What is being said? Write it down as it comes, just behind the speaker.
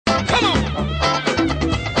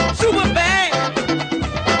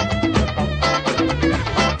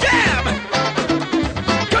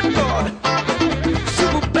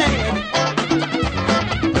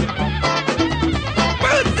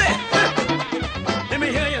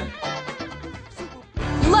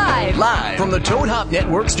Live from the Toad Hop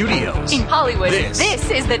Network studios. In Hollywood, This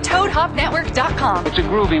is the ToadHopNetwork.com. It's a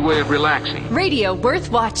groovy way of relaxing. Radio worth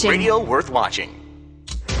watching. Radio worth watching.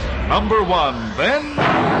 Number one then,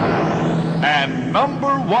 and number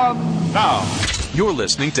one now. You're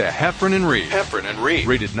listening to Heffron and Reep. Heffron and Reep.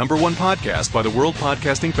 Rated #1 podcast by the World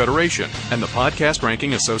Podcasting Federation and the Podcast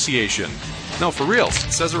Ranking Association. No, for real. It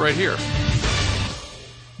says it right here.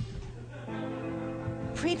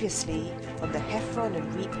 Previously on the Heffron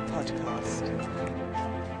and Reep podcast.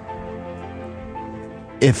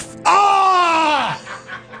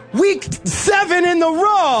 Week 7 in the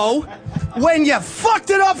row when you fucked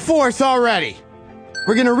it up for us already.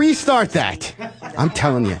 We're going to restart that. I'm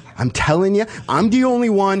telling you, I'm the only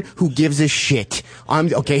one who gives a shit.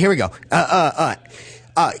 Okay, here we go.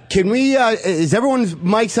 Can we, is everyone's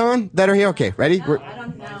mics on that are here? Okay, ready? No, I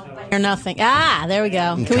don't know. Or nothing. There we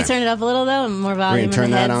go. Okay. Can we turn it up a little, though? More volume We're gonna turn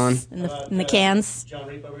in the that heads, in the cans. John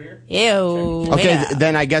Reep over here. Ew. Okay, yeah.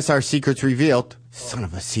 then I guess our secret's revealed. Son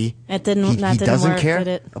of a C. It didn't. He That didn't doesn't work, care did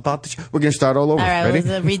it? about the show. We're going to start all over. All right, ready?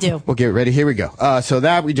 let's redo. Okay, ready? Here we go. So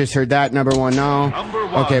that, we just heard that. Number one now. Number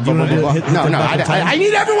one. Okay, blah, blah, blah, blah. No, I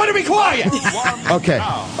need everyone to be quiet.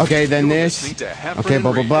 Okay, then this. Okay,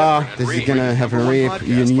 blah, blah, blah. This is going to Heffron Reep.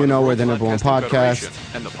 You know we're the number one podcast.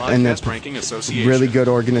 And that's really good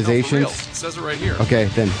organizations. It says it right here. Okay,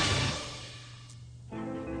 then.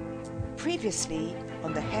 Previously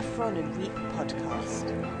on the Heffron and Reep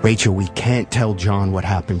podcast. Rachel, we can't tell John what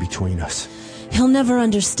happened between us. He'll never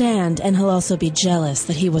understand, and he'll also be jealous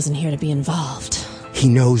that he wasn't here to be involved. He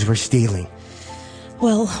knows we're stealing.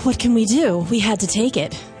 Well, what can we do? We had to take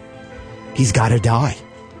it. He's got to die.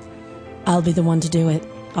 I'll be the one to do it.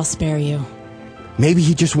 I'll spare you. Maybe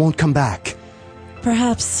he just won't come back.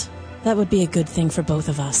 Perhaps that would be a good thing for both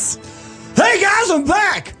of us. Hey guys, I'm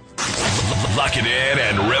back! Lock it in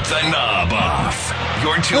and rip the knob off.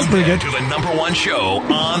 You're tuned in to the #1 show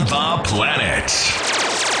on the planet.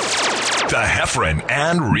 The Heffron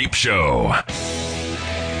and Reep Show.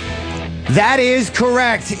 That is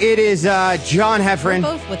correct. It is John Heffron,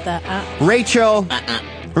 Both with that. Rachel,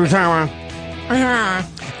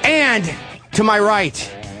 and to my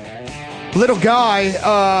right, little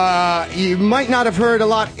guy, you might not have heard a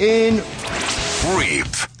lot in Reep.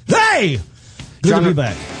 Hey! Good to be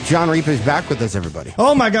back. John Reep is back with us, everybody.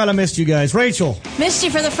 Oh my God, I missed you guys. Rachel. Missed you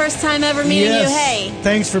for the first time ever meeting you. Hey.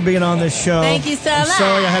 Thanks for being on this show. Thank you so much.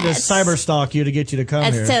 Sorry I had to cyber stalk you to get you to come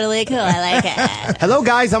here. That's totally cool. I like it. Hello,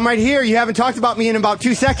 guys. I'm right here. You haven't talked about me in about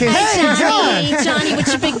 2 seconds. Hey, Johnny, with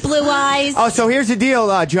your big blue eyes. Oh, so here's the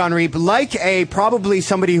deal, John Reep. Like probably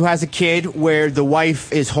somebody who has a kid where the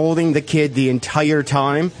wife is holding the kid the entire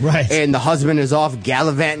time. Right. And the husband is off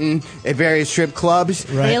gallivanting at various strip clubs.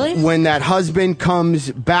 Right. Really? When that husband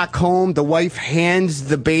comes back home, the wife hands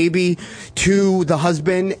the baby to the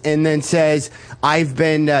husband and then says, I've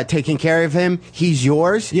been taking care of him. He's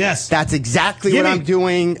yours. Yes. That's exactly what I'm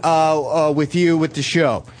doing with you with the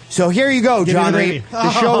show. So here you go, Give me John the Reep. baby.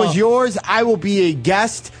 The show is yours. I will be a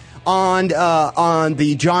guest on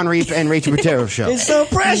the John Reep and Rachel Patero show. It's so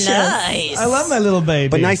precious. Nice. I love my little baby.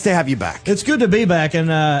 But nice to have you back. It's good to be back, and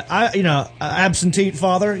absentee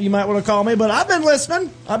father, you might want to call me, but I've been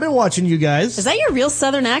listening. I've been watching you guys. Is that your real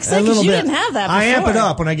Southern accent? A little Because you bit. didn't have that before. I amp it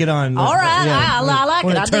up when I get on. All right. I like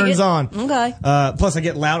when it. it I dig turns it. on. Okay. Plus, I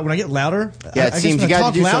get loud. When I get louder, Yeah, it I seems guess when you I gotta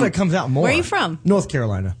talk do louder, some- it comes out more. Where are you from? North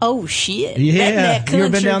Carolina. Oh, shit. Yeah. Redneck country, You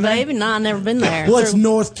ever been down there? baby. No, I've never been there. Well, it's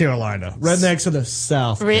North Carolina. Rednecks of the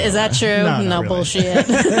South. Is that true? No, not No really. bullshit. It's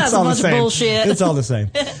That's a all the bunch of same. bullshit. It's all the same.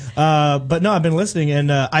 But no, I've been listening,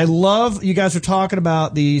 and I love you guys are talking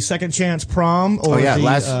about the Second Chance Prom. Or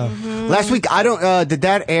last week. I don't. Did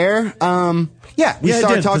that air? Yeah, we Yeah, it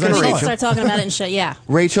started did, 'cause talking I to saw it. Rachel. Start talking about it and shit. Yeah.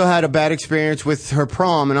 Rachel had a bad experience with her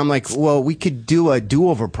prom, and I'm like, well, we could do a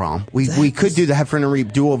do-over prom. We could do the Heffron and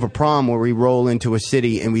Reep do-over prom where we roll into a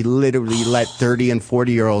city and we literally let 30 and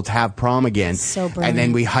 40-year-olds have prom again. So brilliant. And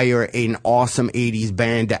then we hire an awesome 80s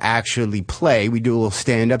band to actually play. We do a little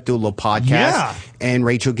stand-up, do a little podcast, Yeah. and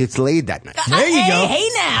Rachel gets laid that night. There you go. Hey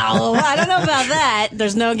now. I don't know about that.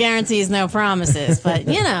 There's no guarantees, no promises, but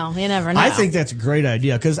you never know. I think that's a great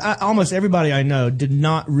idea because almost everybody I know did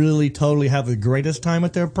not really totally have the greatest time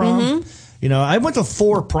at their prom. Mm-hmm. You know, I went to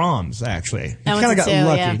 4 proms actually. I went Kind of to got 2,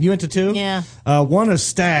 lucky. yeah. You went to 2? Yeah. One is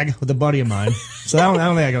stag with a buddy of mine, so I don't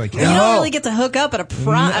think I really care. You don't really get to hook up at a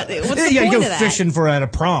prom. What's the yeah, point you of go that? fishing for at a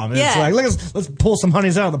prom. And It's Yeah. like, let's pull some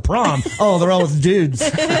honeys out of the prom. Oh, they're all with dudes.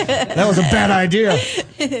 That was a bad idea.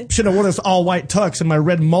 Should have worn this all white tux and my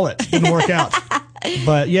red mullet. Didn't work out.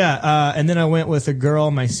 But yeah, and then I went with a girl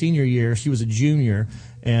my senior year. She was a junior.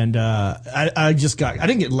 And I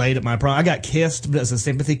didn't get laid at my prom. I got kissed, but it's a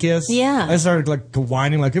sympathy kiss. Yeah. I started like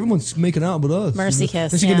whining, like everyone's making out with us. Mercy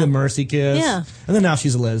kiss. Then she gave me the mercy kiss. Yeah. And then now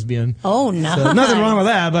she's a lesbian. Oh, no. So nothing wrong with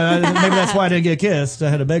that, but maybe that's why I didn't get kissed. I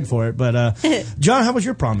had to beg for it. But John, how was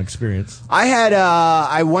your prom experience?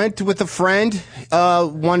 I went with a friend,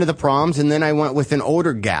 one of the proms, and then I went with an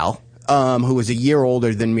older gal, who was a year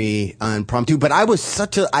older than me on prom too. But I was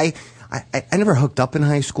I never hooked up in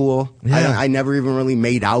high school. Yeah. I never even really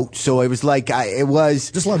made out. So it was like, it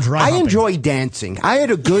was just a lot of dry I hopping. enjoy dancing. I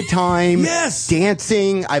had a good time. Yes.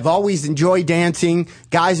 Dancing. I've always enjoyed dancing.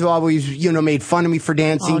 Guys have always, made fun of me for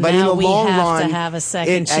dancing. But in the we long have run, to have a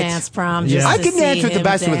second chance prom. Yeah. Just I to can dance see with the him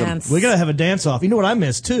best with them. dance. We gotta have a dance off. You know what I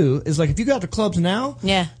miss too is like if you go out to clubs now,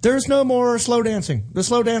 Yeah. there's no more slow dancing. The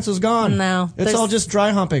slow dance is gone. No, it's there's- all just dry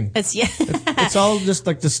humping. It's all just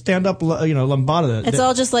like the stand up, lambada. It's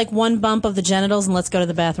all just like one bump of the genitals and let's go to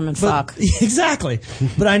the bathroom and fuck. Exactly.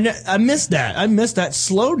 But I miss that. I miss that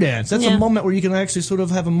slow dance. That's Yeah. a moment where you can actually sort of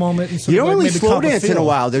have a moment and sort you of don't like really maybe slow cop a dance in a feel.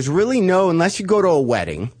 while. There's really unless you go to a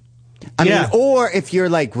wedding. I Yeah. mean, or if you're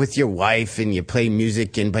like with your wife and you play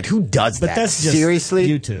music but who does But that? that's just Seriously?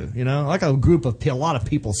 you two, like a group of a lot of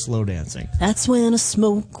people slow dancing. That's when a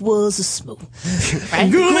smoke was a smoke.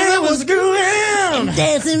 Right? Groovin' was groovin'.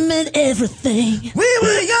 Dancing meant everything. We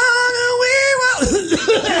were young and we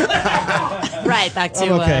were. Right, back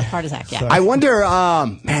to Okay. heart attack. Yeah. Sorry. I wonder,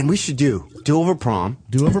 man, we should do over prom.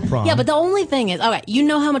 Do over prom. Yeah, but the only thing is, all right, you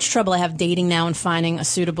know how much trouble I have dating now and finding a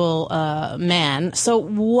suitable man. So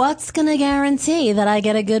what's going to guarantee that I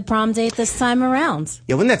get a good prom date this time around?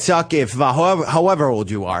 Yeah, wouldn't that suck if, however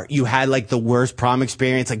old you are, you had like the worst prom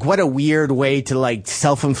experience? Like, what a weird way to like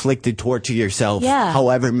self-inflicted torture yourself. Yeah.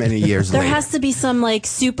 However many years There later. has to be some like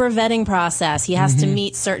super vetting process. He has to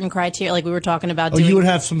meet certain criteria, like we were talking about. Oh, doing. you would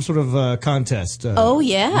have some sort of contest. Oh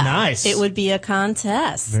yeah, Nice. It would be a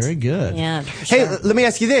contest. Very good. Yeah. for Hey, sure. let me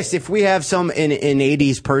ask you this: if we have an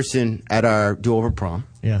 80s person at our do-over prom,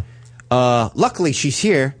 Yeah. luckily she's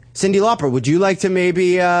here, Cyndi Lauper. Would you like to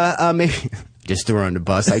maybe just throw her on the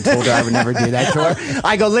bus? I told her I would never do that to her.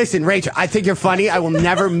 I go, listen, Rachel, I think you're funny. I will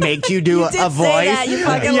never make you do did a voice. say that, you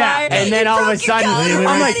fucking liar. And then You all of a broke your sudden, collar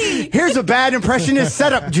I'm already. like, here's a bad impressionist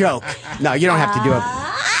setup joke. No, you don't have to do it.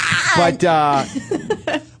 But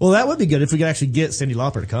Well, that would be good if we could actually get Cyndi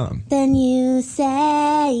Lauper to come. Then you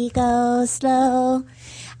say go slow,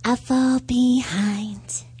 I fall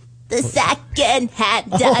behind. The second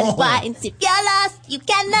hand unwinds. If you're lost, you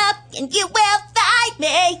can look and you will find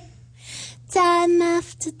me. Time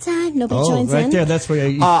after time. Nobody joins right in. there. That's where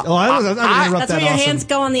you. I'm going to interrupt That's that. where your awesome. hands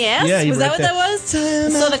go on the ass? Yeah, you was that right what there. that was?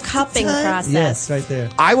 So the cupping process. Yes, right there.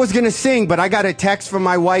 I was going to sing, but I got a text from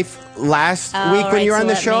my wife last Oh, week when right, you were on to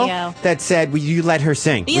the let show me go. that said, will you let her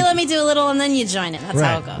sing? You let me do a little and then you join it. That's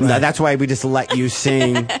how it Right. goes. No, that's why we just let you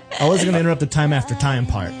sing. I wasn't going to interrupt the time after time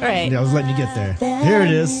part. Right. Yeah, I was letting you get there. Here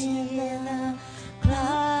it is.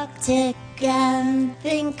 Clock tick and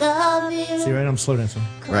think of you. See, right? I'm slow dancing.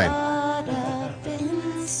 Right. Caught up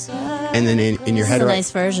inside. And then in your This head, is a right,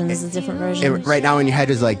 nice version. This is a different version. right now in your head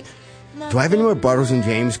is like, do I have any more Bartles and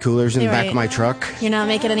James coolers in the You're back right. of my truck? You're not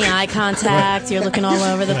making any eye contact. You're looking all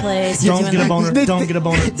over the place. You're Don't doing get a the- boner. Don't get a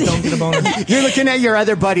boner. Don't get a boner. You're looking at your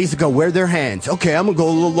other buddies and go, where are their hands? Okay, I'm gonna go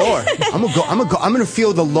a little lower. I'm gonna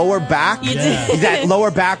feel the lower back. You do. That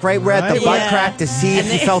lower back right where at the Right. butt Yeah. crack to see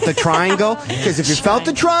if you felt the triangle. Because if you felt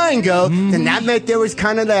the triangle, then that meant there was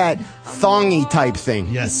kind of that thongy type thing.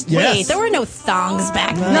 Yes. Wait, Yes. there were no thongs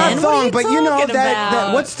back then. Not What are thong, you but you know talking that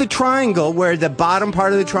about? what's the triangle where the bottom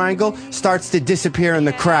part of the triangle starts to disappear in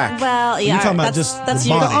the crack? Well, yeah, talking about that's, just that's the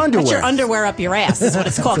your body. The That's your underwear. underwear up your ass. Is what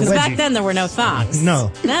it's called. Because back wedgie. then there were no thongs.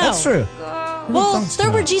 No. That's true. Well, thongs there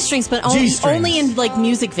come were out? G-strings, but G-strings. only in like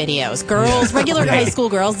music videos. Girls, regular high school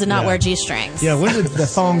girls, did not Yeah. wear G-strings. Yeah, when did the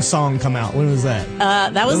thong song come out? When was that?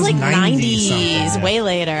 That was It was like 90s 90s, something, yeah. way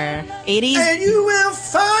later. 80s. And you will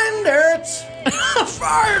find it.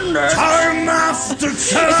 Find it. Time after time.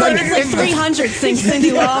 It's like 300 sings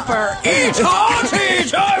Cyndi Lauper. It's hearty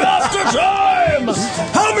time after time.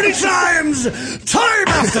 How many times? Time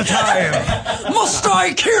after time. Must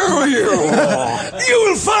I kill you? You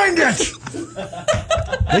will find it.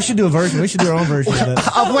 They should do a version. We should do our own version of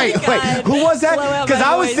that. Oh, wait. Who was that? Blow out Because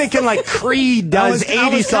my I was voice. thinking like Creed does 80 I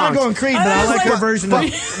was kind songs. of going Creed, but I like her version of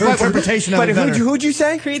her interpretation of But it better. who'd you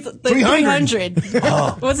say? Creed's like 300.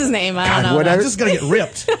 300. What's his name? I don't know. whatever. I'm just gonna get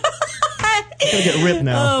ripped. Gonna get ripped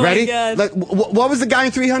now. Oh, my Ready? God. Like, what was the guy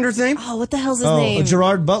in 300's name? Oh, what the hell's his name?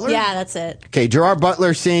 Gerard Butler. Yeah, that's it. Okay, Gerard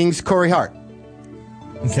Butler sings Corey Hart.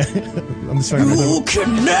 Okay. I'm sorry. You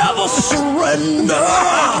can never surrender.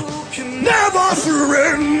 Never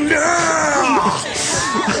surrender.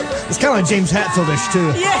 It's kind of like James Hatfield-ish,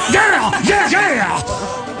 too. Yeah.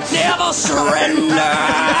 Never surrender.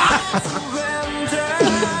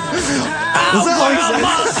 I'll wear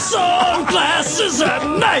my sunglasses at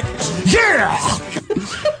night. Yeah.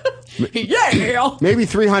 Maybe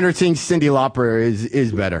 300 sings Cyndi Lauper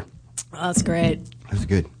is better. Oh, that's great. That's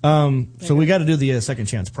good. So we got to do the second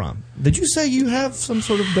chance prom. Did you say you have some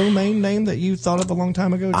sort of domain name that you thought of a long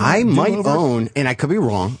time ago? I might own, and I could be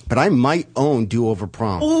wrong, but I might own Do Over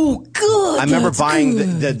Prom. Oh, good. I remember buying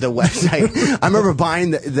the website. I remember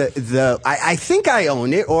buying I think I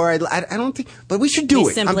own it, or I don't think, but we should do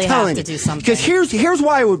it. I'm telling you. Do something. Because here's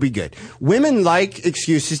why it would be good. Women like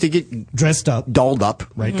excuses to get dressed up, dolled up,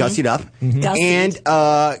 right? Gussied up.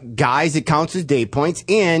 And guys, it counts as date points.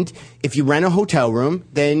 And if you rent a hotel room,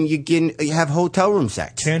 then you have hotel room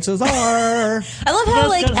sex. Chances are. I love how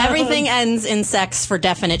everything ends in sex for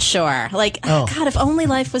definite sure. God, if only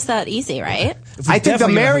life was that easy, right? I think the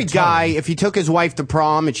married guy, if he took his wife to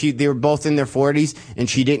prom and they were both in their 40s and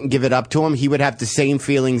she didn't give it up to him, he would have the same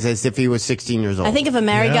feelings as if he was 16 years old. I think if a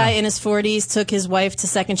married guy in his 40s took his wife to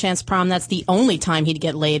second chance prom, that's the only time he'd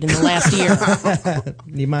get laid in the last year.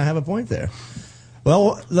 You might have a point there.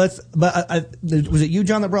 Well, was it you,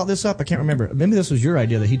 John, that brought this up? I can't remember. Maybe this was your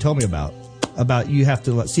idea that he told me about you have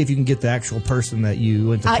to see if you can get the actual person that you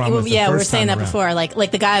went to prom with. Yeah, we were saying that before.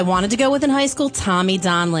 Like the guy I wanted to go with in high school, Tommy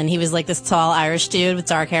Donlan. He was like this tall Irish dude with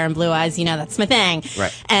dark hair and blue eyes. You know, that's my thing.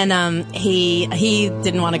 Right. And he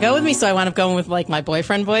didn't want to go with me, so I wound up going with my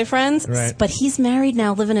boyfriends. Right. But he's married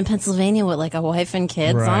now, living in Pennsylvania with a wife and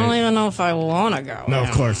kids. Right. I don't even know if I want to go. No,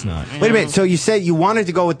 of course not. Wait a minute. So you said you wanted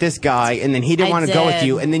to go with this guy, and then he didn't want to go with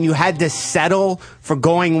you, and then you had to settle for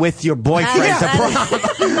going with your boyfriend to prom.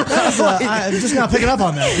 I'm just not picking up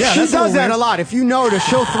on that. Yeah, she does that a lot. If you know her,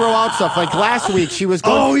 she'll throw out stuff. Like last week, she was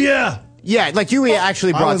going. Oh yeah. Yeah, like you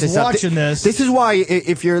actually brought this up. Watching this. This is why,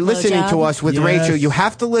 if you're listening to us with Rachel, you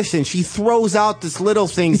have to listen. She throws out this little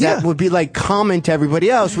things that would be like comment to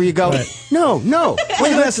everybody else, where you go, no.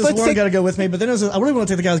 Wait, let's Lauren got to go with me, but then I really want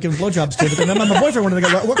to take the guy who's giving blowjobs to, but then my boyfriend wanted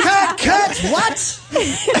to go. Cut! What?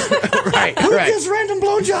 Right. Who gives random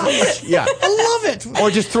blowjobs? Yeah, I love it.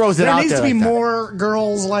 Or just throws it out there. There needs to be more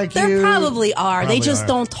girls like you. There probably are. They just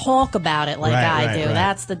don't talk about it like I do. Right.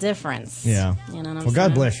 That's the difference. Yeah. You know what I'm saying? Well,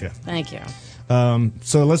 God bless you. Thank you.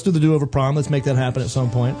 So let's do the do-over prom. Let's make that happen at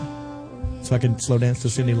some point. So I can slow dance to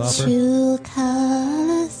Cyndi Lauper. True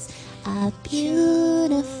colors are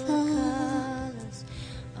beautiful.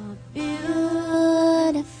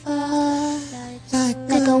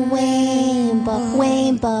 Like a rainbow.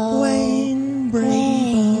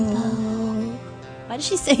 Why did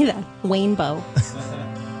she say that? Rainbow.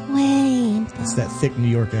 It's that thick New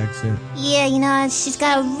York accent. Yeah, she's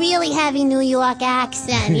got a really heavy New York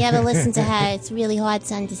accent. You ever listen to her? It's really hard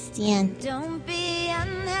to understand. Don't be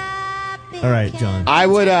unhappy. All right, John. I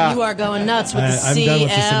would. You are going nuts with the CL. I'm done with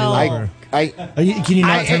the Cyndi Lauper. Can you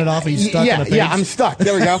not turn it off? Are you stuck on the page? Yeah, I'm stuck.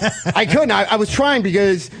 There we go. I couldn't. I was trying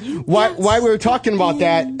because while we were talking about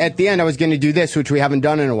that, at the end I was going to do this, which we haven't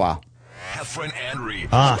done in a while. Heffron and Reep.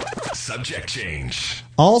 Subject change.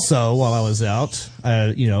 Also, while I was out,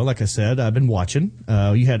 like I said, I've been watching.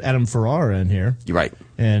 You had Adam Ferrara in here. You're right.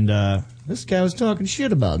 And this guy was talking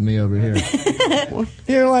shit about me over here.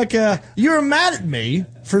 You're like, you're mad at me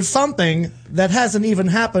for something that hasn't even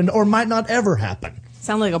happened or might not ever happen.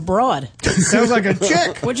 Sound like a broad. Sounds like a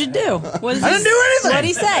chick. What'd you do? I didn't do anything. What'd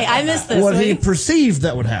he say? I missed this. What he perceived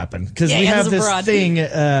that would happen. Because we have this broad. thing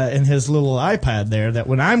in his little iPad there that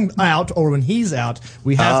when I'm out or when he's out,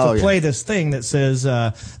 we have to play this thing that says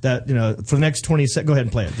that, for the next 20 seconds. Go ahead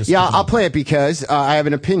and play it. I'll play it because I have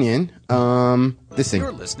an opinion. This thing.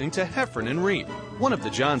 You're listening to Heffron and Reep. One of the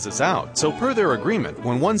Johns is out, so per their agreement,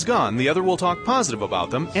 when one's gone, the other will talk positive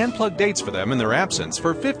about them and plug dates for them in their absence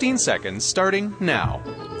for 15 seconds starting now.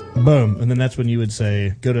 Boom. And then that's when you would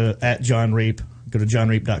say, go to @JohnReep, go to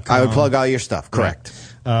johnreep.com. I would plug all your stuff. Correct.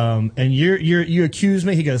 Right. And you accuse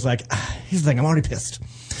me. He goes like, here's the thing. I'm already pissed.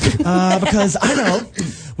 Because I know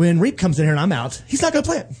when Reep comes in here and I'm out, he's not going to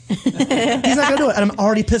play it. He's not going to do it. And I'm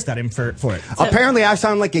already pissed at him for it. So, apparently, I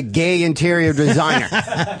sound like a gay interior designer.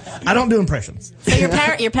 I don't do impressions. So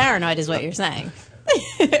you're paranoid is what you're saying.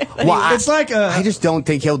 Well, it's like I just don't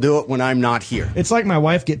think he'll do it when I'm not here. It's like my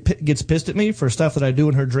wife gets pissed at me for stuff that I do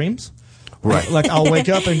in her dreams. Right. Like I'll wake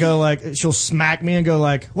up and go like, she'll smack me and go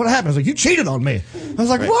like, what happened? I was like, you cheated on me. I was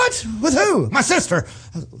like, what? With who? My sister.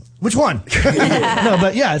 Which one? No,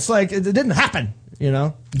 but yeah, it's like it didn't happen.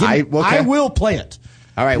 I will play it.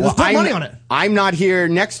 All right. Let's put money on it. I'm not here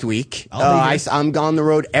next week. I'm on the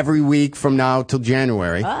road every week from now till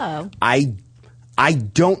January. Oh. I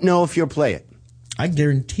don't know if you'll play it. I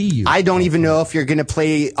guarantee you. I don't even know if you're going to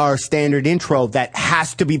play our standard intro that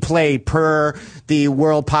has to be played per the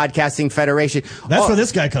World Podcasting Federation. That's where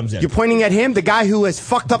this guy comes in. You're pointing at him, the guy who has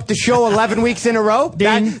fucked up the show 11 weeks in a row?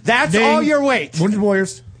 That's all your weight. Wounded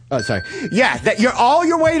Warriors. Oh, sorry. Yeah, all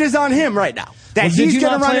your weight is on him right now. That Did he's you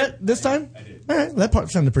going to not run play it this time? I did. All right, that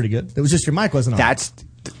part sounded pretty good. It was just your mic wasn't on.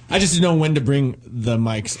 I just didn't know when to bring the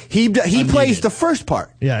mics. He plays the first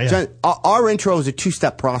part. Yeah. So our intro is a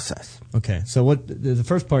 2-step process. Okay, so what the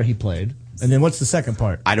first part he played, and then what's the second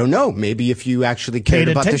part? I don't know. Maybe if you actually cared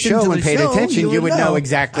about the show and paid attention, you would know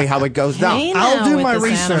exactly how it goes down. I'll do my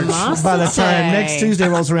research by the time next Tuesday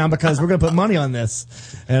rolls around because we're going to put money on this,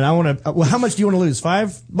 and I want to. Well, how much do you want to lose?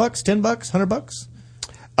 $5, $10, $100? It's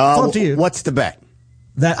up to you. What's the bet?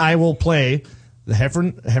 That I will play. The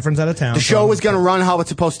Heffron's out of town. The show is going to run how it's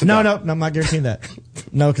supposed to go. No, I'm not guaranteeing that.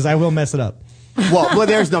 No, because I will mess it up. Well,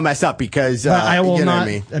 there's no mess up because I will you know not.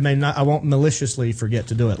 what I mean? I won't maliciously forget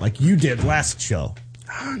to do it like you did last show.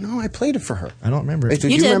 Oh, no, I played it for her. I don't remember. Did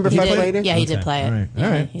you remember if I played it? Yeah, he did play it. All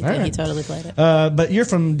right. He totally played it. But you're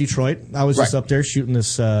from Detroit. I was just up there shooting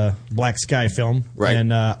this Black Sky film. Right.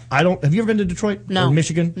 And I don't. Have you ever been to Detroit? No. Or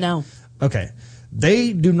Michigan? No. Okay.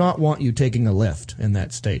 They do not want you taking a left in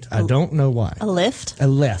that state. I don't know why. A lift? A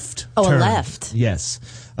left. Oh, turn. a left. Yes.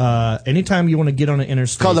 Anytime you want to get on an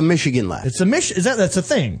interstate, It's called a Michigan left. It's a that's a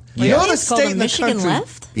thing. Yeah. You know the It's called state a in the Michigan country-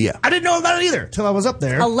 left? Yeah. I didn't know about it either till I was up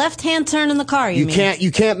there. A left-hand turn in the car. You mean?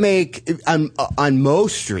 You can't make on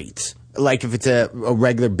most streets, like if it's a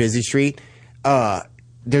regular busy street,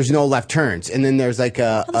 there's no left turns, and then there's like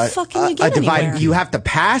How the fuck can you get divide. anywhere? You have to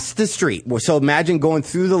pass the street. So imagine going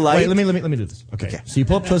through the light. Wait, let me do this. Okay. So you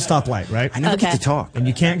pull up to a stoplight, right? I never get Okay. to talk. And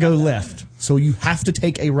you can't go left, so you have to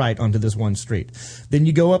take a right onto this one street. Then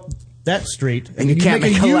you go up that street, and you can't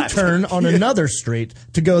make make a a left. U-turn on another street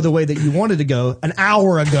to go the way that you wanted to go an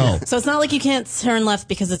hour ago. So it's not like you can't turn left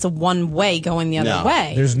because it's a one-way going the other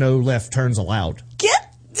way. There's no left turns allowed.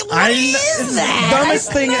 What is it's that? the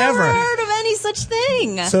dumbest thing I've never ever. heard of any such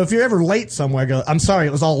thing. So if you're ever late somewhere, go, I'm sorry,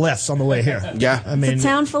 it was all lefts on the way here. Yeah. I mean, It's a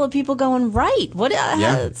town full of people going right. What?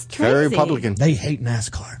 Yeah, It's crazy. very Republican. they hate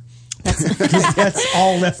NASCAR. That's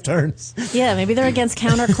all left turns. Yeah, maybe they're against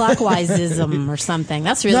counterclockwise-ism or something.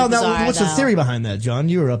 That's really bizarre. What's the though. theory behind that, John?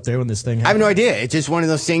 You were up there when this thing happened. I have no idea. It's just one of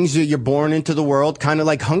those things that you're born into the world, kind of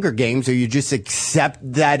like Hunger Games, or you just accept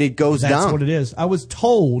that it goes That's down. what it is. I was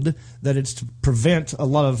told that it's to prevent a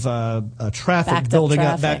lot of traffic Backed up building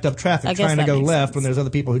up, traffic. backed up traffic, I guess trying to that go makes left sense. when there's other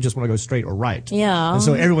people who just want to go straight or right. Yeah. And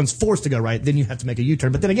so everyone's forced to go right. Then you have to make a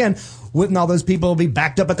U-turn. But then again, wouldn't all those people be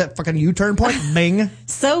backed up at that fucking U-turn point? Bing.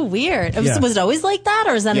 So weird. Yeah. Was it always like that,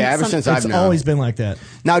 or is that Yeah, ever since I've It's known. always been like that.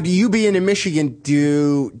 Now, do you being in Michigan,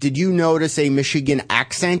 did you notice a Michigan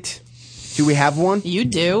accent? Do we have one? You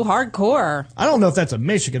do hardcore. I don't know if that's a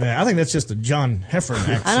Michigan accent. I think that's just a John Heffron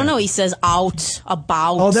accent. I don't know. He says out,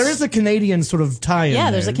 about. Oh, there is a Canadian sort of tie-in.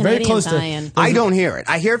 Yeah, there's there. a Canadian Very close tie-in. I don't hear it.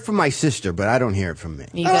 I hear it from my sister, but I don't hear it from me.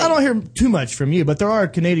 I don't hear too much from you, but there are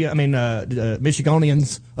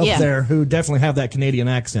Michiganians up Yeah. there who definitely have that Canadian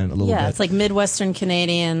accent a little Yeah, bit. it's like Midwestern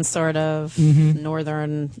Canadian, sort of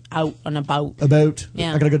northern, out and about. About.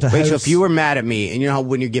 Yeah. I gotta go to Rachel, house. if you were mad at me, and you know how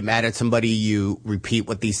when you get mad at somebody, you repeat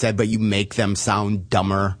what they said, but you make them sound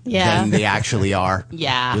dumber Yeah. than they actually are.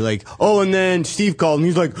 Yeah. You're like, oh, and then Steve called, and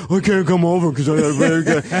he's like, I can't come over because I got a very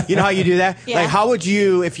good. You know how you do that? Yeah. Like, how would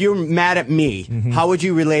you, if you're mad at me, how would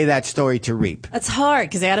you relay that story to Reep? That's hard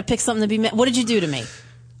because I got to pick something to be. What did you do to me?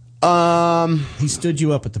 He stood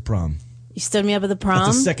you up at the prom. You stood me up at the prom.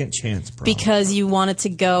 That's a second chance prom. Because you wanted to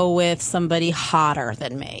go with somebody hotter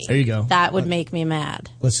than me. There you go. That would make me mad.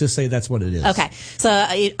 Let's just say that's what it is. Okay, so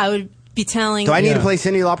I would be telling. Do I need to play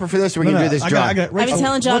Cyndi Lauper for this, or we can do this, John? I'd be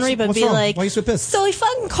telling John Reep, I'd be like, why are you so pissed? so he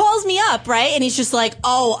fucking calls me up, right? And he's just like,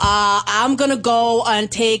 I'm gonna go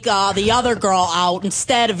and take the other girl out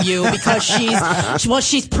instead of you because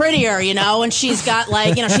she's prettier, you know, and she's got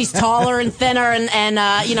like, you know, she's taller and thinner, and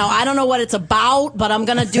you know, I don't know what it's about, but I'm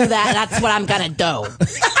gonna do that. That's what I'm gonna do.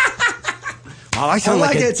 Oh, I sound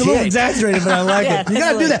like it. a It's a little dick. exaggerated, but I like Yeah, it. You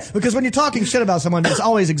gotta it's do that because when you're talking shit about someone, it's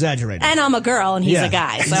always exaggerated. And I'm a girl, and he's Yeah, a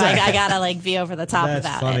guy, so exactly. I gotta like be over the top That's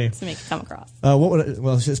about funny. it to make it come across.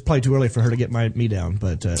 Well, it's probably too early for her to get me down,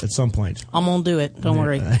 but at some point. I'm gonna do it. Don't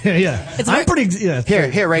worry. Yeah. It's I'm very- pretty. Yeah,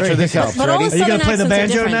 Here, Rachel, this helps. But all Ready? the Are you gonna Southern play the accents are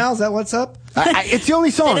banjo different. now? Is that what's up? It's the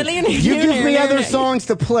only song. You give me other songs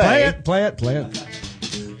to play. Play it.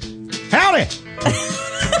 Howdy!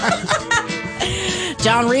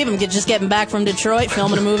 John Reep, I'm just getting back from Detroit,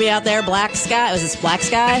 filming a movie out there, Black Sky. Was this Black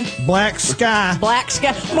Sky? Black Sky. Black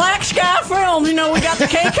Sky. Black Sky Films. You know, we got the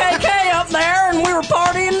KKK up there, and we were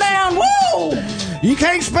partying down. Woo! You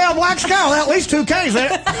can't spell Black Sky without at least 2 Ks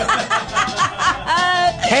in it.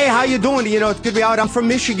 Hey, how you doing? You know, it's good to be out. I'm from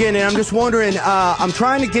Michigan, and I'm just wondering, I'm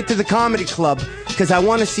trying to get to the comedy club because I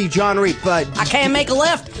want to see John Reep, but... I can't make a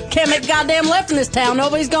left. Can't make a goddamn left in this town.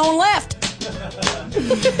 Nobody's going left.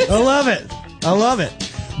 I love it. I love it.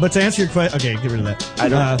 But to answer your question, okay, get rid of that. I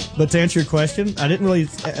don't. But to answer your question, I didn't really.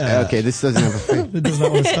 Okay, this doesn't have a thing. It does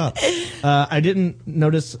not want to stop. I didn't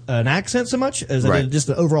notice an accent so much as I did just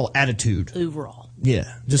the overall attitude. Overall. Yeah,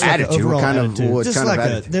 just attitude. Like the overall what kind attitude. Of, what just kind like of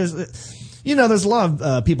attitude? there's a lot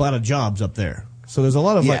of people out of jobs up there. So there's a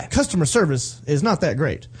lot of like customer service is not that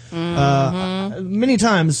great. Many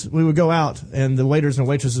times we would go out and the waiters and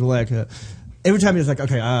waitresses were like. Every time he was like,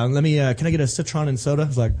 okay, let me, can I get a citron and soda? I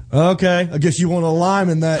was like, okay, I guess you want a lime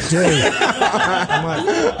in that too. I'm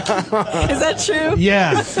like, is that true?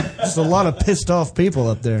 Yeah. Just a lot of pissed off people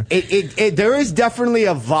up there. There is definitely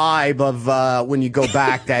a vibe of when you go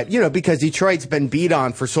back that, you know, because Detroit's been beat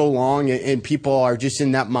on for so long and people are just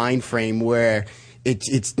in that mind frame where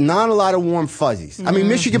it's not a lot of warm fuzzies. I mean,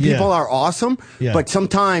 Michigan people are awesome, but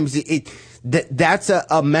sometimes that's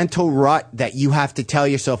a mental rut that you have to tell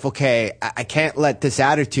yourself, okay, I can't let this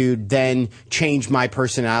attitude then change my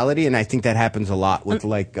personality. And I think that happens a lot with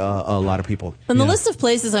like a lot of people. On the list of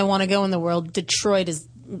places I want to go in the world, Detroit is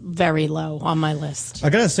very low on my list. I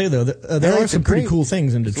gotta say though, there are some pretty cool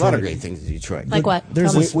things in Detroit. There's a lot of great things in Detroit. Like what?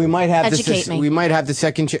 We might have Educate me. We might have the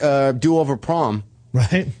second do-over prom.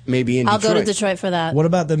 Right? Maybe in I'll Detroit. go to Detroit for that. What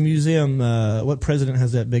about the museum? What president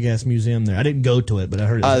has that big-ass museum there? I didn't go to it, but I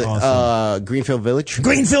heard it was awesome. Greenfield Village.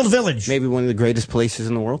 Greenfield Village! Maybe one of the greatest places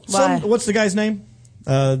in the world. Why? What's the guy's name?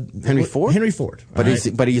 Henry Ford? Henry Ford. But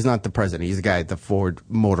he's not the president. He's the guy at the Ford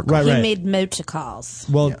Motor Car. Right, He right. made motor cars.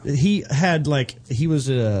 Well, he was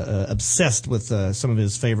obsessed with some of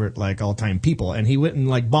his favorite like all-time people, and he went and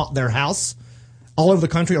like bought their house all over the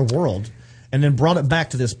country or world. And then brought it back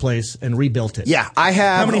to this place and rebuilt it. Yeah, I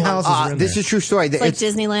have. How many houses are in This there? is a true story. It's like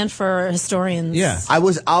Disneyland for historians. Yeah. I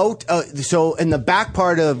was out. So in the back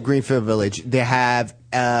part of Greenfield Village, they have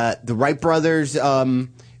the Wright Brothers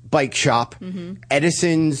bike shop,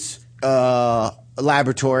 Edison's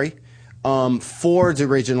laboratory, Ford's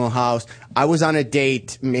original house. I was on a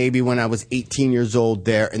date maybe when I was 18 years old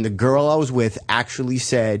there, and the girl I was with actually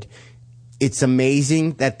said, "It's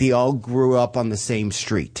amazing that they all grew up on the same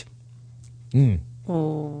street." What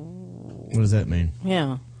does that mean?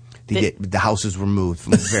 Yeah. The houses were moved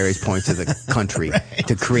from various points of the country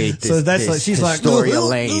to create this, So that's like, she's like, Astoria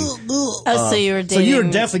Lane. Oh, so you were dating. So you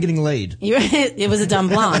were definitely getting laid. It was a dumb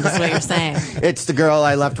blonde, is what you're saying. It's the girl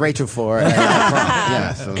I left Rachel for.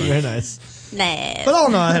 Yeah, so. Very nice. Nah. But all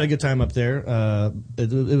in all, I had a good time up there.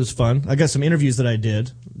 It was fun. I got some interviews that I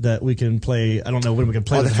did that we can play. I don't know when we can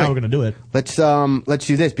play this, how we're going to do it. Let's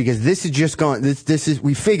do this because this is just going. This is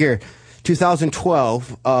we figure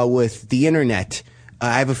 2012 with the internet.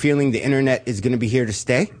 I have a feeling the internet is going to be here to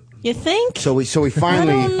stay. You think? So we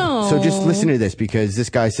finally. I don't know. So just listen to this because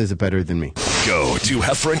this guy says it better than me. Go to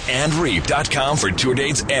heffronandreep.com for tour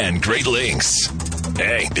dates and great links.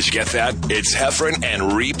 Hey, did you get that? It's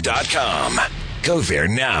heffronandreep.com. Go there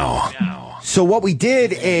now. So what we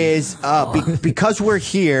did is, because we're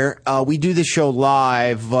here, we do the show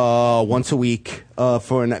live once a week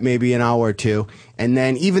for maybe an hour or two. And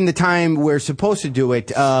then even the time we're supposed to do it,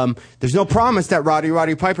 there's no promise that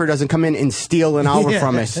Roddy Piper doesn't come in and steal an hour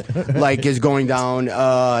from us like is going down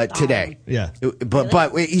today. Yeah. But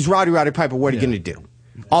he's Roddy Piper. What are you going to do?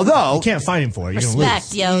 Although... You can't fight him for it. You're going to lose.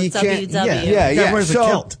 Respect, yo, WW. Yeah. Where's the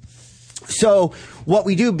kilt? So what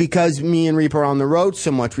we do, because me and Reep are on the road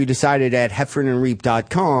so much, we decided at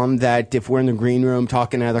heffronandreep.com that if we're in the green room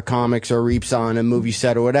talking to other comics or Reep's on a movie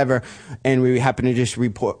set or whatever, and we happen to just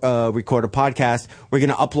record a podcast, we're going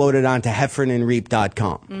to upload it onto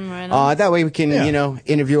heffronandreep.com. Right that way we can,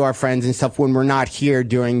 interview our friends and stuff when we're not here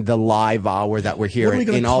during the live hour that we're here What are we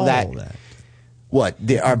going and to all call that. What?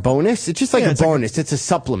 Our bonus? It's just like a bonus. It's a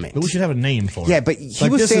supplement. But we should have a name for it. Yeah, but he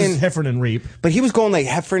like was this saying is Heffron and Reep. But he was going like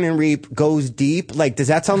Heffron and Reep goes deep. Like, does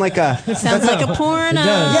that sound like a? It sounds like a porno. It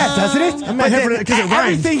does. Yeah, doesn't it? I meant Heffron because it rhymes.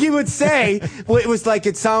 Everything he would say, it was like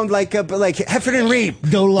it sounded like Heffron and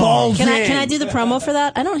Reep. Go long. Can I do the promo for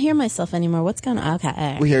that? I don't hear myself anymore. What's going on? Okay. All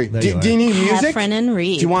right. We hear you. Do you need music? Heffron and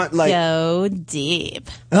Reep. Do you want like? Go deep.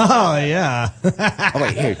 Oh yeah. Oh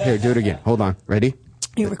wait, here, do it again. Hold on. Ready?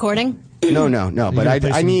 You recording? No. But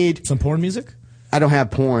I need some porn music. I don't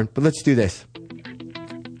have porn, but let's do this.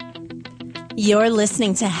 You're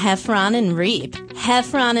listening to Heffron and Reep.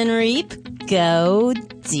 Heffron and Reep, Go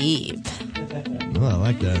deep. Oh, I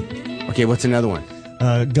like that. Okay, what's another one?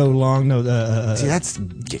 Go long. No, see,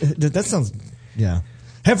 that sounds, yeah.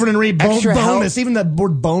 Heffron and Reep bonus. Help. Even that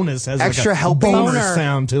word bonus has extra like a helping boner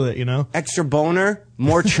sound to it, you know? Extra boner,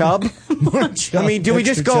 more chub. More chub. I mean, do we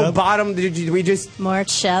just go chub? bottom? Do we just more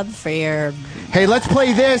chub for your? Hey, let's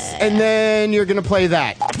play this, and then you're gonna play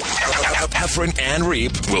that. Heffron and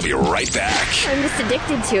Reep will be right back. I'm just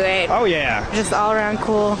addicted to it. Oh yeah, just all around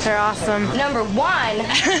cool. They're awesome. Number 1.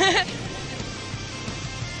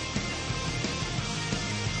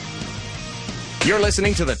 You're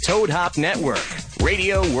listening to the Toad Hop Network,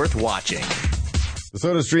 radio worth watching. The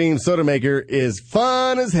SodaStream Soda Maker is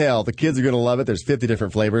fun as hell. The kids are going to love it. There's 50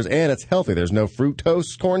 different flavors, and it's healthy. There's no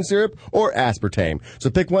fructose, corn syrup, or aspartame. So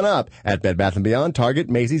pick one up at Bed Bath & Beyond, Target,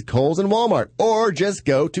 Macy's, Kohl's, and Walmart. Or just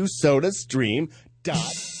go to SodaStream.com.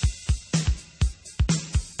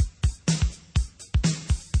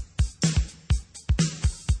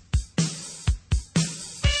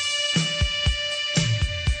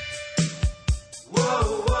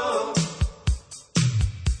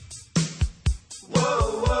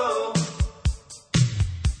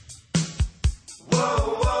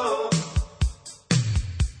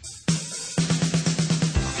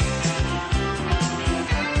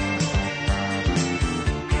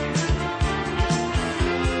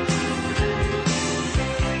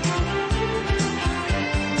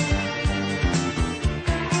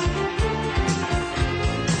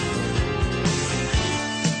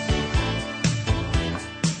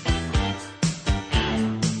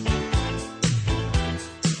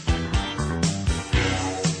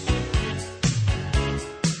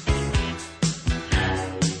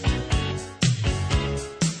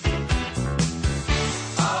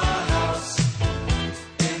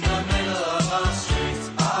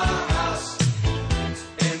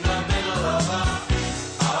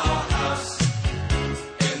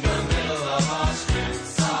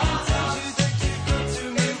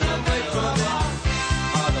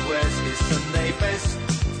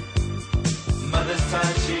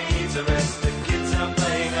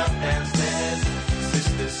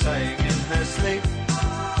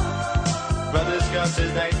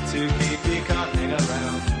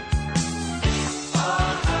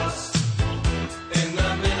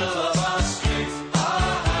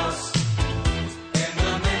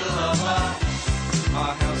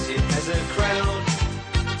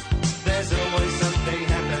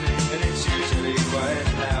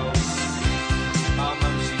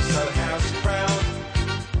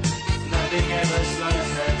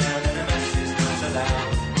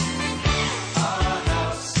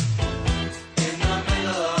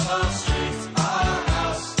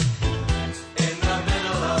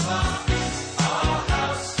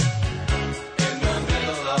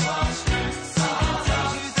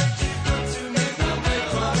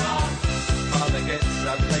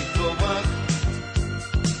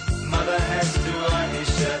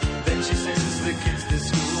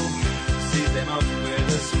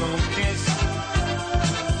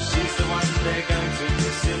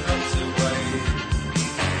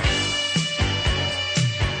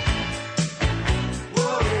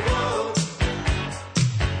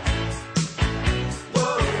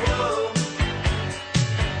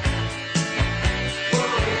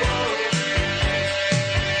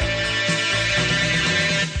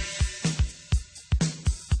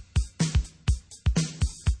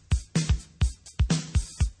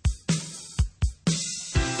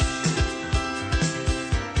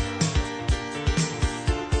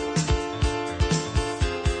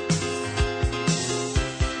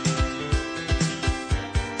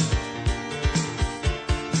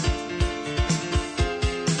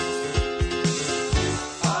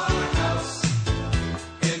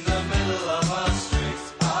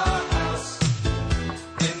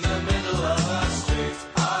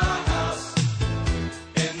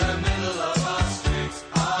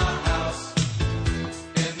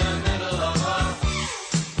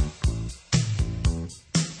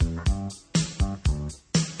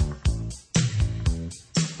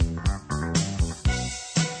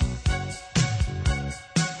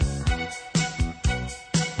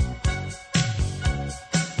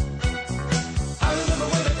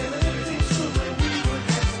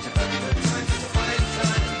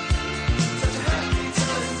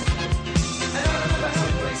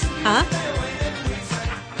 Huh?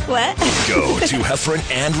 What? Go to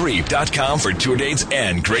HeffronandReep.com for tour dates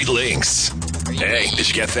and great links. Hey, did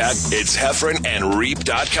you get that? It's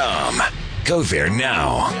HeffronandReep.com. Go there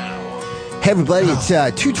now. Hey, everybody, it's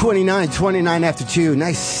 2:29, 29 after 2.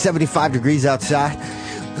 Nice 75 degrees outside.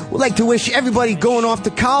 We'd like to wish everybody going off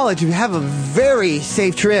to college have a very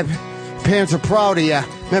safe trip. parents are proud of you.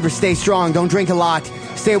 Remember, stay strong. Don't drink a lot.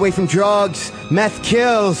 Stay away from drugs. Meth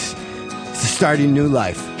kills. It's the start of a new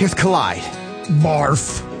life. Here's Collide.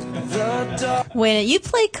 Barf. Wait, you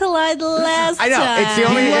played Collide the last time. I know. It's the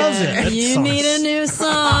only. He loves it. You need a new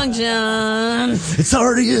song, John. It's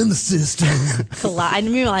already in the system. Collide.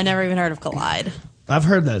 I never even heard of Collide. I've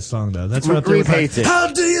heard that song though. That's what Reep hates it. How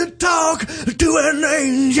do you talk to an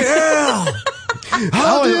angel?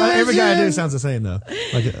 Every guy I do sounds the same though,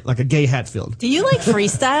 like a gay Hatfield. Do you like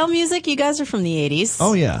freestyle music? You guys are from the 80s.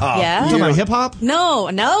 Oh yeah. Yeah. You talking about hip hop? No,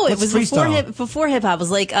 it What's was freestyle? before hip hop. It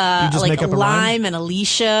was like Lime and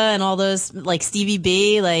Alicia and all those, like Stevie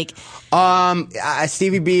B, like.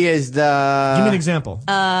 Stevie B is the. Give me an example.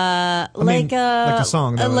 Like a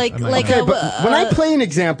song. Though, but when I play an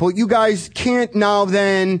example, you guys can't now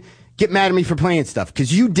then get mad at me for playing stuff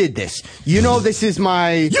because you did this. You know this is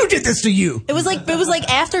my. You did this to you. It was like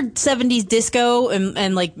after 70s disco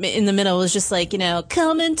and like in the middle it was just like,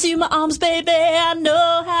 come into my arms, baby. I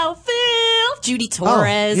know how I feel. Judy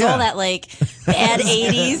Torres, all that like bad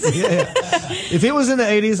 80s. Yeah. If it was in the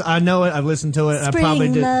 80s, I know it. I've listened to it. Spring I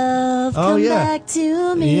probably did. Love, come back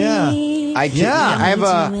to me. Yeah. I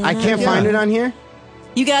can't find it on here.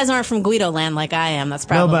 You guys aren't from Guido land like I am. That's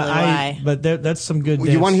probably why. But that's some good.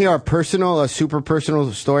 You want to hear a super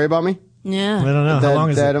personal story about me? Yeah. I don't know. How long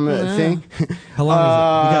is it? Thing? How long is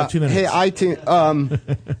it? We got 2 minutes. Hey,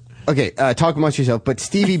 okay, talk amongst yourself. But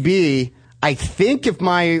Stevie B, I think if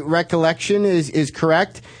my recollection is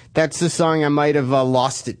correct, that's the song I might have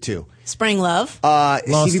lost it to. Spring Love.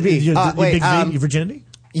 Stevie B. Wait, your virginity?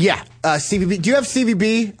 Yeah, Stevie B. Do you have Stevie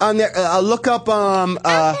B on there? Look up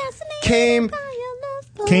Came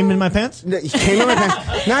in my pants? Came in my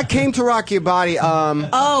pants. Not Came to Rock Your Body.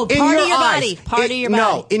 Party Your Body. Party Your Body.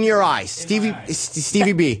 No, In Your Eyes. Stevie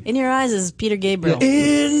B. In Your Eyes is Peter Gabriel.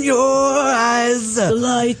 In your eyes,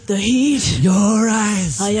 light the heat. Your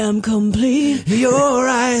eyes, I am complete. Your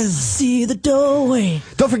eyes, see the doorway.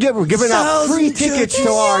 Don't forget, we're giving out free tickets to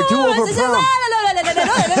our do-over prom.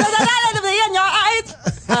 In your eyes.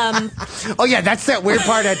 Oh yeah, that's that weird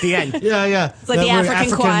part at the end. Yeah. It's like the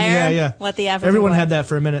African choir. Yeah. What the African Everyone choir. had that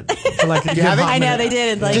for a minute. For like a You have it? I know they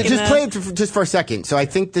did. Just play it just for a second. So I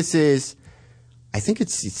think it's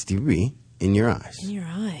Stevie B. In Your Eyes. In Your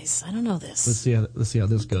Eyes. I don't know this. Let's see how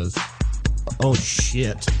this goes. Oh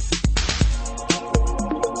shit.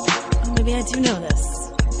 Oh, maybe I do know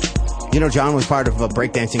this. John was part of a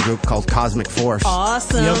breakdancing group called Cosmic Force.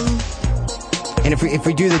 Awesome. Yep. And if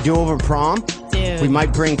we do the do-over prom, Dude. we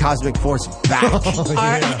might bring Cosmic Force back.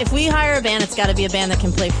 If we hire a band, it's got to be a band that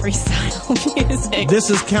can play freestyle music. This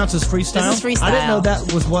counts as freestyle? This is freestyle. I didn't know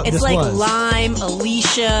that was what it's this like was. Lime,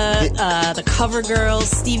 Alicia, the Cover Girls,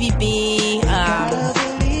 Stevie B.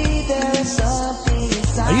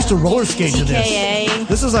 I used to roller skate to TKA. this.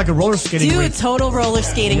 This is like a roller skating rink. Total roller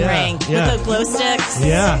skating rink with the glow sticks.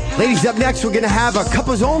 Yeah. Ladies, up next, we're going to have a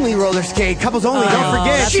couples only roller skate. Couples only, don't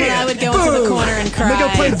forget. That's when I would go into the corner and cry. Let me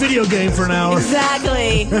go play a video game for an hour.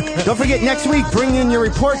 Exactly. Don't forget, next week, bring in your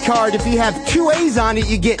report card. If you have 2 A's on it,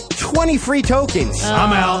 you get 20 free tokens.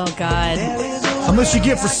 I'm out. Oh, God. How much you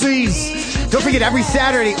get for C's? Don't forget, every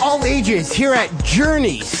Saturday, all ages, here at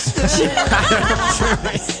Journeys.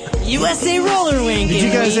 USA Roller Rink. Did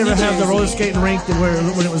you guys ever have the roller Jersey. skating rink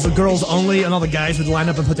when it was the girls only and all the guys would line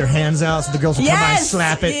up and put their hands out so the girls would come by and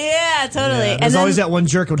slap it? Yeah, totally. Yeah, there's always that one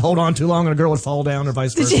jerk who would hold on too long and a girl would fall down or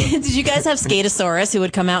vice versa. Did you guys have Skatosaurus who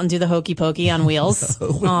would come out and do the hokey pokey on wheels? No.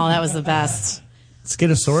 Oh, that was the best.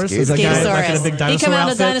 Skatosaurus? Is that guy like in a big dinosaur He'd come out in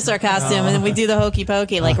a outfit? dinosaur costume and then we'd do the hokey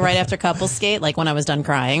pokey, like right after couples skate, like when I was done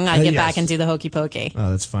crying, I'd get back and do the hokey pokey.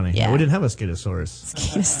 Oh, that's funny. Yeah. We didn't have a Skatosaurus.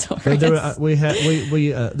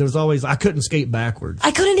 Skatosaurus. There was always, I couldn't skate backwards.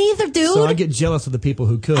 I couldn't either, dude. So I get jealous of the people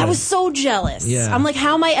who could. I was so jealous. Yeah. I'm like,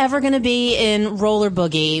 how am I ever going to be in Roller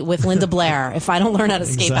Boogie with Linda Blair if I don't learn how to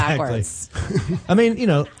skate backwards? I mean,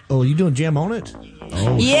 you doing Jam on It?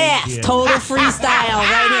 Oh, yes, total freestyle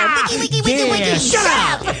right here. Wiki, shut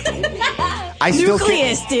up.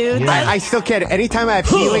 Nucleus, dude. I still can't. Anytime I have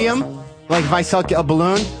helium, like if I suck a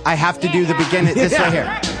balloon, I have to do the beginning. This right here.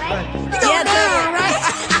 Yeah, right.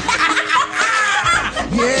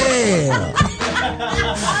 Yeah.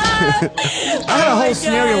 I had a whole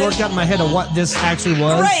scenario worked out in my head of what this actually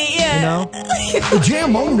was. Right, yeah. The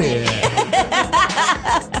Jam on It.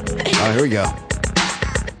 Oh, here we go.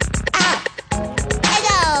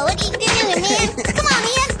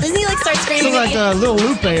 Doesn't he like start screaming? It's like Lil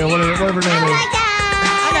Lupe or whatever her name is.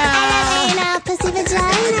 Pussy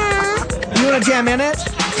vagina. You want to jam in it?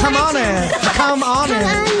 Come on it. Come on it.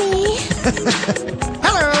 Me.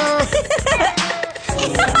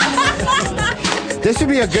 This This would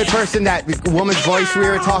be a good person, that woman's voice we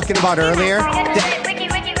were talking about earlier,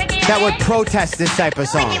 that would protest this type of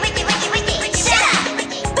song.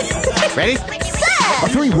 Ready?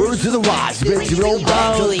 3 words to the wise.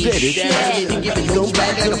 Holy shit. I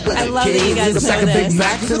love that you guys know this.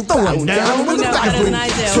 Throw down with the back.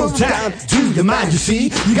 So time to your mind, you see.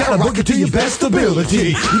 You gotta work it to your best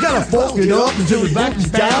ability. You gotta fork it up until it back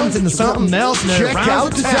down into something else. Check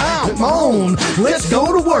out the sound. Come on, let's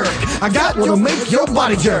go to work. I got what'll make your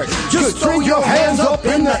body jerk. Just throw your hands up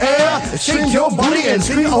in the air, shake your body and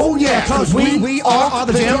scream, oh yeah, cause we are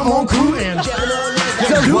the Jam On Crew, and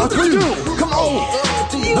that's what we do. Come on.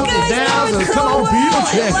 Look it down, come on, people,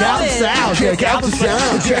 check out the sound, check out the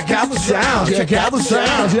sound, check out the sound, check out the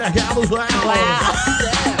sound, check out the sound.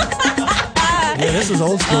 Yeah, this is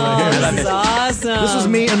old school right here. This is awesome. This is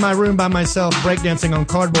me in my room by myself, breakdancing on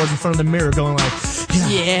cardboard in front of the mirror, going like,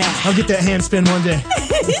 yeah. I'll get that handspin one day.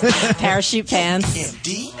 Parachute pants.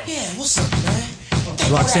 Yeah, what's up, man?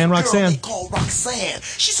 Roxanne. Remember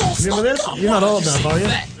this? You're not old enough, are you?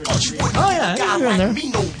 Oh, yeah, you're in there.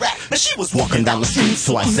 She was walking down the street,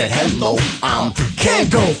 so I said, hello,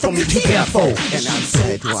 can't go from your TFO. And I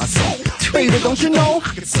said to myself, baby, don't you know? I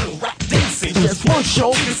can sing rap dancing just one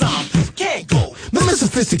show, cause can't go. The Mr.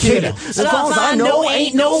 Sophisticated. As long as I know,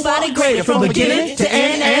 ain't nobody greater. From beginning to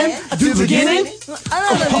end and to beginning.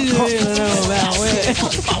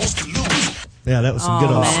 Yeah, that was some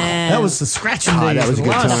good old. That was the scratching days. That was a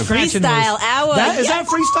good time. Freestyle hour. Is that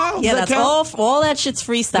freestyle? Yeah, that's all that shit's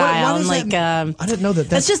freestyle. What is like, that? I didn't know that.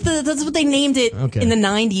 That's what they named it in the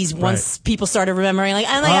 90s. Once people started remembering, like,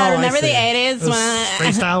 oh my god, remember the 80s?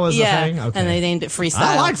 Freestyle was the thing. Okay. And they named it freestyle.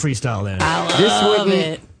 I like freestyle then. I love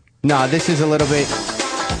it. No, this is a little bit.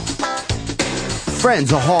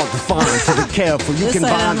 Friends are hard to find, so be careful. You can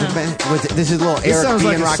bond with it. This is a little This Eric sounds B.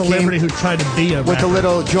 like and a Rakim celebrity who tried to be a with rapper. a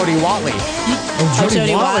little Jody Watley.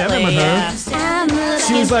 Jody Watley. I remember her.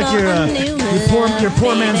 Seems like your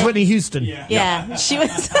poor man's Whitney Houston. Yeah, she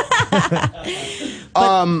was.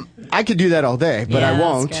 I could do that all day, but I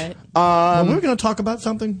won't. Well, we were going to talk about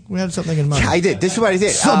something. We had something in mind. I did. This is what I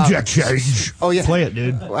did. Subject change. Oh yeah, play it,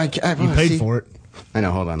 dude. You paid for it. I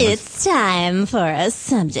know. Hold on. It's time for a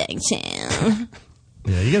subject change.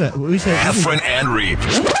 Yeah, you gotta. We say Heffron and Reep.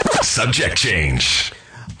 Subject change.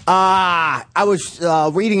 I was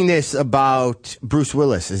reading this about Bruce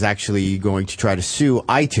Willis is actually going to try to sue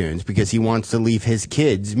iTunes because he wants to leave his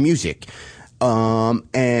kids music.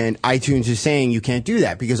 And iTunes is saying you can't do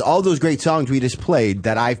that because all those great songs we just played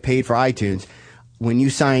that I've paid for iTunes, when you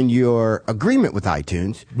sign your agreement with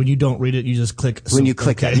iTunes, when you don't read it, you just click. When you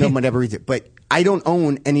click that, no one ever reads it. But I don't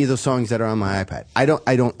own any of those songs that are on my iPad. I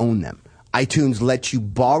don't own them. iTunes lets you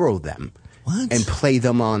borrow them and play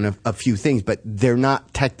them on a few things, but they're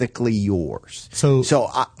not technically yours. So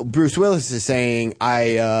Bruce Willis is saying,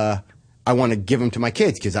 I want to give them to my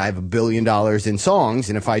kids because I have $1 billion in songs,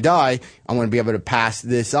 and if I die, I want to be able to pass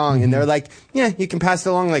this song. Mm-hmm. And they're like, yeah, you can pass it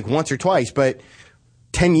along like once or twice, but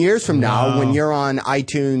 10 years from now, when you're on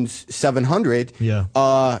iTunes 700,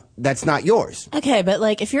 that's not yours. Okay, but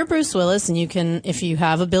like if you're Bruce Willis and if you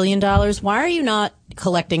have $1 billion, why are you not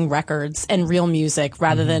collecting records and real music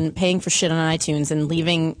rather than paying for shit on iTunes and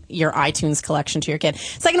leaving your iTunes collection to your kid?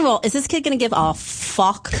 Second of all, is this kid going to give a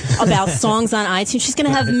fuck about songs on iTunes? She's going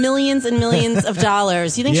to have millions and millions of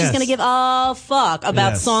dollars. You think she's going to give a fuck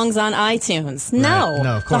about songs on iTunes? No. Right.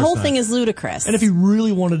 No, of course the whole not. thing is ludicrous. And if he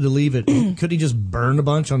really wanted to leave it, could he just burn a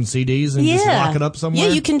bunch on CDs and just lock it up somewhere?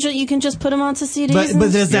 Yeah, you can just put them onto CDs.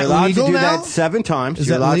 But is that you're allowed legal to do now? that 7 times. Is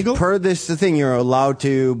you're that allowed, legal? Per this the thing, you're allowed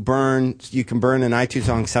to burn. You can burn an iTunes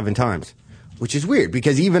song 7 times, which is weird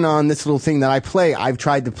because even on this little thing that I play, I've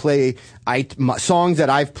tried to play songs that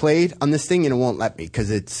I've played on this thing and it won't let me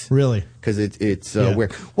because it's weird.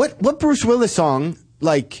 What Bruce Willis song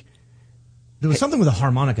like? There was something with a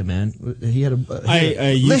harmonica, man. He had a.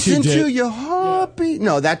 Listen to your heartbeat.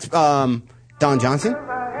 No, that's Don Johnson.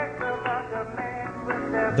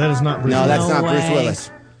 That is not Bruce No, Willis. that's not Bruce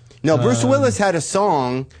Willis. No, Bruce Willis had a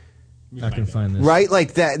song. I can find this. Right?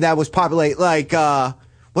 Like that was popular. Like,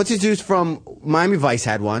 what's his dude from Miami Vice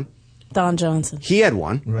had one. Don Johnson. He had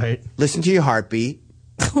one. Right. Listen to your heartbeat.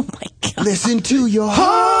 Oh my God. Listen to your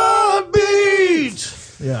heartbeat.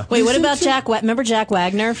 Yeah. Wait, what about Jack? Remember Jack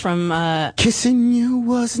Wagner from? Kissing you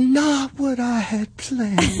was not what I had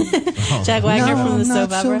planned. Jack Wagner from the soap opera.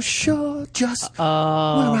 I'm not so sure just where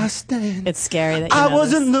I stand. It's scary that you I know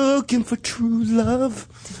wasn't this. looking for true love,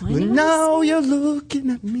 but now you're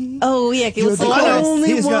looking at me. Oh yeah, You're the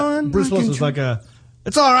only one. Bruce Willis was like a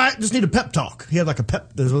It's all right. Just need a pep talk. He had like a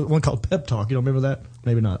pep. There's one called Pep Talk. You don't remember that?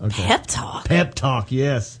 Maybe not. Okay. Pep Talk? Pep Talk,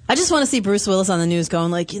 yes. I just want to see Bruce Willis on the news going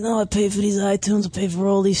like, I pay for these iTunes, I pay for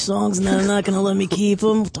all these songs, and then I'm not going to let me keep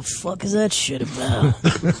them. What the fuck is that shit about?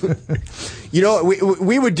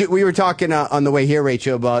 We were talking on the way here,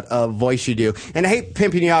 Rachel, about a voice you do. And I hate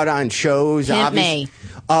pimping you out on shows, Pimp me.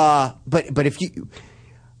 But if you...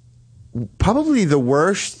 Probably the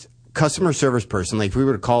worst customer service person, like if we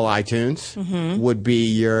were to call iTunes, would be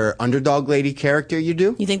your underdog lady character you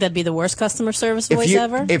do. You think that'd be the worst customer service voice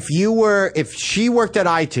ever? If she worked at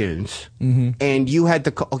iTunes and you had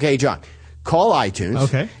to, okay, John, call iTunes.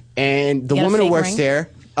 Okay. And the woman who works there,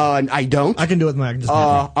 I don't. I can do it. I can just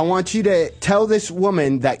I want you to tell this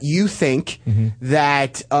woman that you think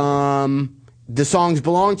that the songs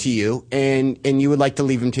belong to you and you would like to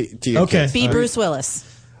leave them to your kids. Be Bruce Willis.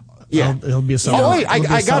 Yeah, it'll be a song. Oh wait,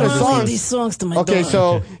 I got a song. These songs to my okay,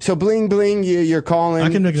 daughter. so bling bling, you're calling. I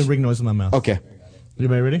can make a ring noise in my mouth. Okay.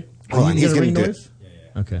 Everybody ready? Hold on, he's gonna do noise?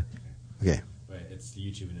 it. Okay. Okay. Wait, it's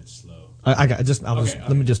YouTube and it's slow.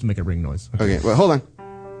 Let me just make a ring noise. Okay, well, hold on.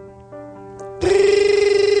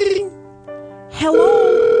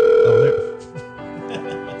 Hello.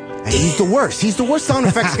 And he's the worst. He's the worst sound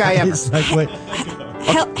effects guy ever.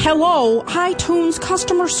 Hello, iTunes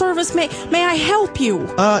customer service. May I help you?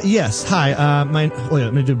 Yes. Hi.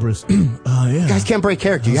 Let me do Bruce. Yeah. You guys can't break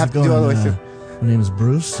character. You have to do all the way through. My name is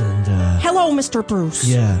Bruce, and hello, Mr. Bruce.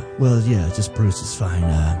 Yeah. Well, yeah. Just Bruce is fine.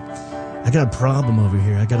 I got a problem over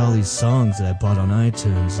here. I got all these songs that I bought on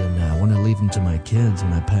iTunes, and I want to leave them to my kids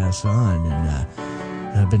when I pass on, and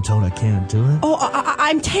I've been told I can't do it. Oh,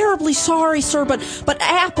 I'm terribly sorry, sir, but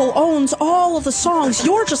Apple owns all of the songs.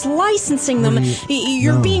 You're just licensing them.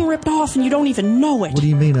 You're being ripped off, and you don't even know it. What do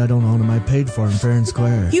you mean I don't own them? I paid for them fair and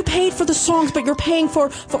square. You paid for the songs, but you're paying for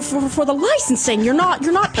the licensing. You're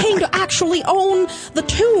not paying to actually own the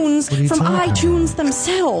tunes from iTunes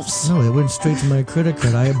themselves. No, it went straight to my credit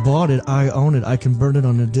card. I bought it. I own it. I can burn it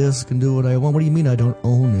on a disc and do what I want. What do you mean I don't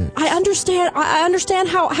own it? I understand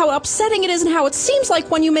how upsetting it is and how it seems like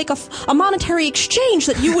when you make a monetary exchange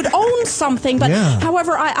that you would own something, but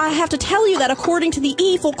however, I have to tell you that according to the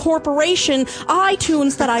evil corporation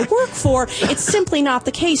iTunes that I work for, it's simply not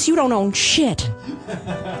the case. You don't own shit.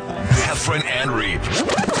 Heffron and Reep.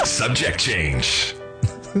 Subject change.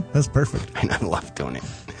 That's perfect. And I love doing it.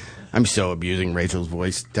 I'm so abusing Rachel's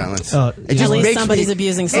voice talents. At least somebody's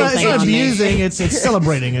abusing something. It's not abusing. It's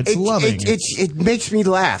celebrating. It's loving. It makes me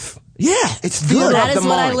laugh. Yeah, it's good. That is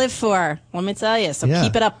what I live for. Let me tell you. So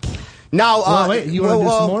keep it up. Now, wait, you want to do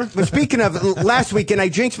some more? But speaking of last weekend, I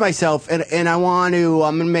jinxed myself, and I want to.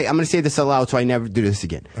 I'm gonna say this aloud, so I never do this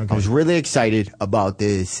again. Okay. I was really excited about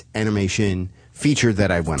this animation feature that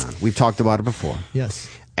I went on. We've talked about it before. Yes.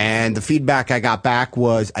 And the feedback I got back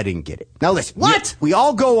was I didn't get it. Now listen, what? We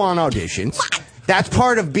all go on auditions. What? That's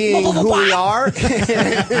part of being who we are.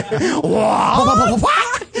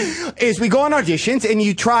 Is we go on auditions and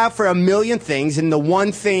you try out for a million things, and the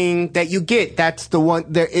one thing that you get, that's the one.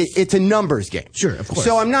 It's a numbers game. Sure, of course.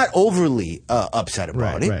 So I'm not overly upset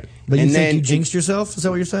about it. Right. But you think you jinxed yourself? Is that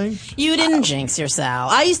what you're saying? You didn't jinx yourself.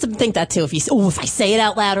 I used to think that too. If I say it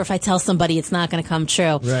out loud or if I tell somebody, it's not going to come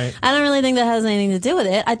true. Right. I don't really think that has anything to do with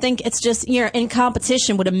it. I think it's just you're in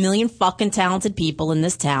competition with a million fucking talented people in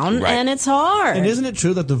this town, and it's hard. And isn't it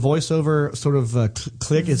true that the voiceover sort of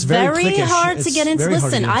click? It's very clickish. hard to get into.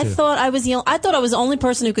 Listen, I thought I was the only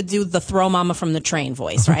person who could do the throw mama from the train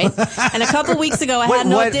voice, right? And a couple weeks ago, I had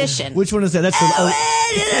an audition. Which one is that? That's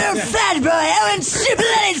fat boy. Owen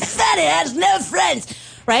Stupid Fatty has no friends.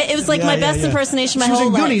 Right? It was like my best impersonation my whole life. She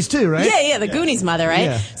was in Goonies too, right? Yeah, the Goonies mother, right?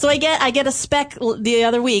 Yeah. So I get a spec the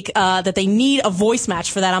other week that they need a voice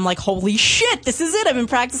match for that. I'm like, holy shit, this is it. I've been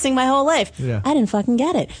practicing my whole life. Yeah. I didn't fucking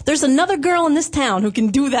get it. There's another girl in this town who can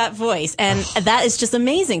do that voice, and that is just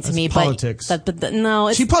amazing to me. Politics. But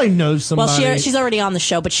no, she probably knows somebody. Well, she's already on the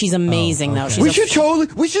show, but she's amazing though. We should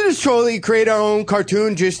just totally create our own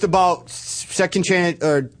cartoon just about second chance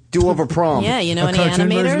or do-over prom. Yeah, you know any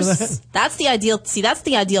animators? That's the ideal. See, that's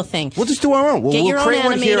the ideal thing. We'll just do our own. Get your own create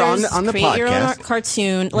one here on animators, the create podcast. your own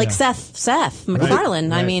cartoon, like Seth MacFarlane.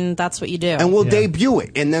 Right. I mean, that's what you do. And we'll debut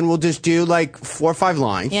it, and then we'll just do like 4 or 5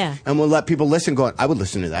 lines. Yeah. And we'll let people listen. Going, I would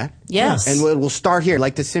listen to that. Yes. And we'll start here,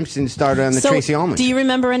 like The Simpsons started on the Tracy Ullman. Do you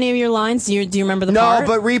remember any of your lines? Do you remember the part? No,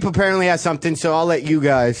 but Reep apparently has something, so I'll let you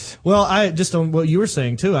guys. Well, I just on what you were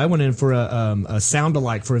saying too. I went in for a sound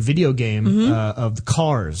alike for a video game of the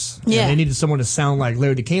Cars. hours. Yeah. And they needed someone to sound like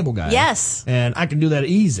Larry the Cable Guy. Yes. And I can do that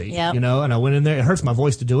easy. Yep. You know, and I went in there. It hurts my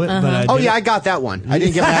voice to do it, but I did I got that one. I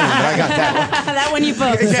didn't get that one, but I got that one. That one you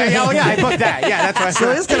booked. I booked that. Yeah, that's what I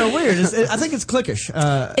So it's kind of weird. I think it's cliquish.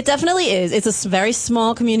 It definitely is. It's a very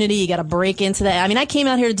small community. You got to break into that. I mean, I came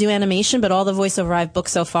out here to do animation, but all the voiceover I've booked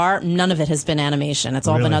so far, none of it has been animation. It's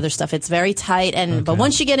all been other stuff. It's very tight, but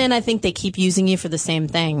once you get in, I think they keep using you for the same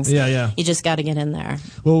things. Yeah. You just got to get in there.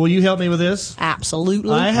 Well, will you help me with this?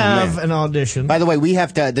 Absolutely. I have an audition. By the way, we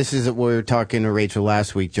have to. This is what we were talking to Rachel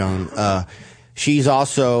last week, John. She's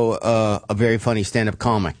also a very funny stand-up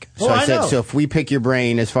comic. So I said, so if we pick your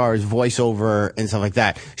brain as far as voiceover and stuff like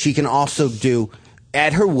that, she can also do,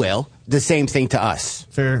 at her will, the same thing to us.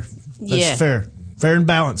 Fair. That's fair. Fair and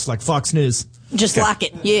balanced, like Fox News. Just like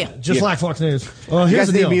it, yeah. Just like Fox News. Well, You here's guys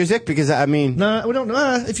the need deal. music? Because, I mean... No, we don't.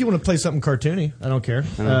 If you want to play something cartoony, I don't care.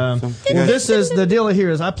 Well, this is the deal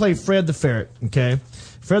here is I play Fred the Ferret, okay?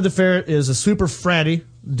 Fred the Ferret is a super fratty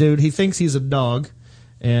dude. He thinks he's a dog.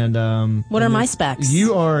 And what are my specs?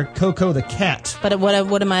 You are Coco the cat. But what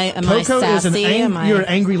am I? Am I Coco sassy? You're an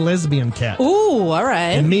angry lesbian cat. Ooh, all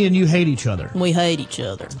right. And me and you hate each other. We hate each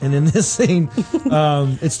other. And in this scene,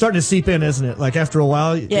 it's starting to seep in, isn't it? Like after a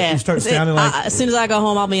while, you start sounding like. As soon as I go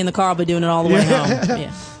home, I'll be in the car. I'll be doing it all the way home.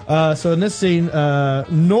 Yeah. So in this scene,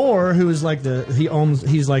 Nor, who is like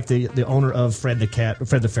he's like the owner of Fred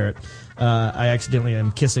the Ferret. I accidentally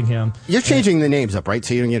am kissing him. You're changing the names up, right?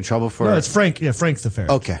 So you don't get in trouble for... No, it's Frank. Yeah, Frank the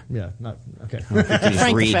Ferret. Okay. Yeah, not... Okay. Frank the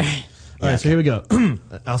Ferret. All right, so here we go.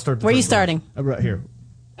 I'll start. Where are you starting? Right here.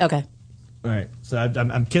 Okay. All right. So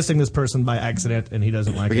I'm kissing this person by accident, and he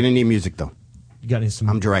doesn't like it. We're going to need music, though. You got any some...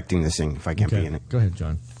 I'm directing this thing if I can't be in it. Go ahead,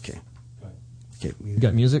 John. Okay. You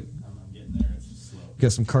got music? You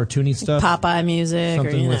got some cartoony stuff? Popeye music.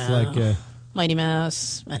 Something or, with like... Mighty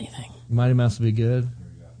Mouse. Anything. Mighty Mouse would be good.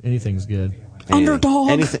 Anything's good. Underdog.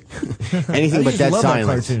 Anything but Dead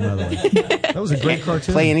Silence. That cartoon, by the way. That was a great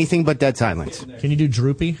cartoon. Play anything but Dead Silence. Can you do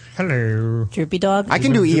Droopy? Hello. Droopy Dog? I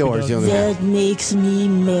can do Eeyores. That makes me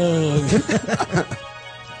mad.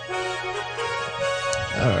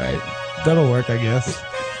 All right. That'll work, I guess.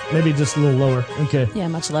 Maybe just a little lower. Okay. Yeah,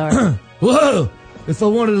 much lower. Whoa! If I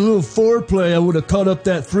wanted a little foreplay, I would have caught up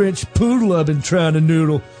that French poodle I've been trying to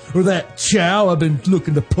noodle. Or that chow I've been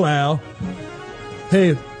looking to plow.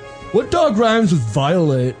 Hey, what dog rhymes with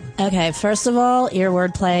Violet? Okay, first of all, your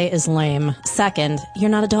wordplay is lame. Second, you're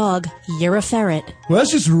not a dog. You're a ferret. Well,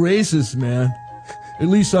 that's just racist, man. At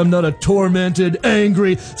least I'm not a tormented,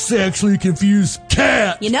 angry, sexually confused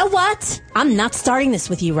cat. You know what? I'm not starting this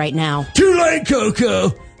with you right now. Too late,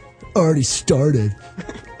 Coco. Already started.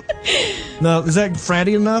 No, is that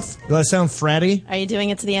fratty enough? Do I sound fratty? Are you doing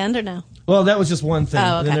it to the end or no? Well, that was just one thing. Oh,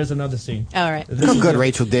 okay. And then there's another scene. All right. Look how good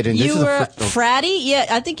Rachel did in this. You were fratty? Yeah,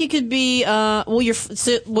 I think you could be,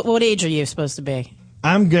 what age are you supposed to be?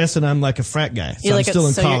 I'm guessing I'm like a frat guy. So I'm still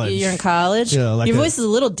in college. You're in college? Yeah, like your voice is a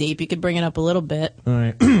little deep. You could bring it up a little bit. All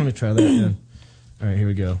right. Let me try that again. All right, here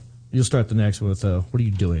we go. You'll start the next one with, what are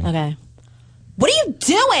you doing? Okay. What are you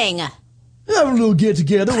doing? Have a little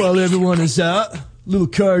get-together while everyone is out. Little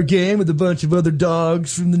card game with a bunch of other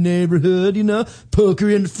dogs from the neighborhood, you know.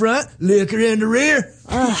 Poker in the front, liquor in the rear.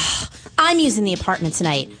 Ugh. I'm using the apartment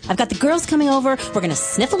tonight. I've got the girls coming over. We're gonna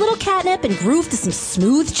sniff a little catnip and groove to some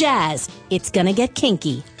smooth jazz. It's gonna get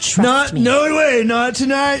kinky. Trust me. No way, not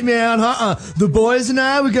tonight, man. The boys and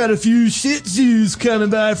I, we got a few shih tzus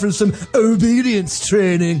coming by for some obedience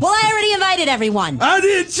training. Well, I already invited everyone. I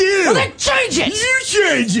did too. Well, then change it. You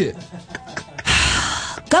change it.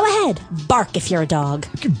 Go ahead. Bark if you're a dog.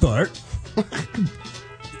 You can bark.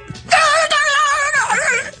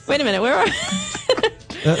 Wait a minute, where are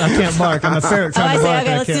I can't bark. I'm a ferret trying to bark.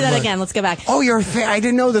 Okay, let's do that again. Let's go back. Oh, you're a ferret. I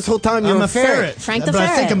didn't know this whole time you're a ferret. Frank the but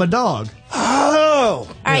ferret. I think I'm a dog. Oh.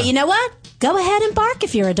 All right, you know what? Go ahead and bark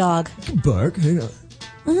if you're a dog. You can bark. Hang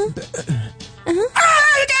on.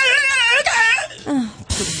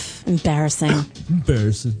 Embarrassing.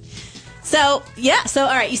 Embarrassing. So, all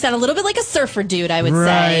right, you sound a little bit like a surfer dude, I would Right,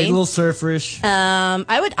 say. a little surferish.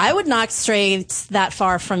 I would not stray that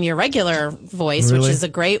far from your regular voice, Really? which is a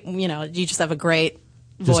great, you just have a great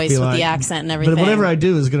voice with the accent and everything. But whatever I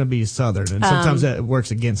do is going to be southern, and sometimes that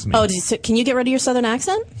works against me. Oh, can you get rid of your southern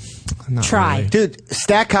accent? Not Try. really. Dude,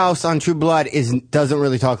 Stackhouse on True Blood doesn't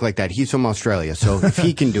really talk like that. He's from Australia, so if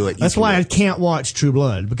he can do it, That's why I can't watch True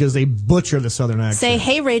Blood, because they butcher the southern accent. Say,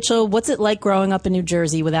 hey, Rachel, what's it like growing up in New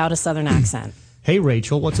Jersey without a southern accent? Hey,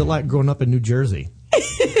 Rachel, what's it like growing up in New Jersey?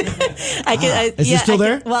 Is it still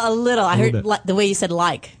there? Well, a little. I heard little the way you said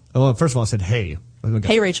like. Oh, well, first of all, I said hey. Okay.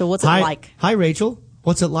 Hey, Rachel, what's it like? Hi, Rachel.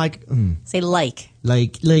 What's it like? Say like.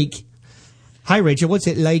 Like. Hi, Rachel. What's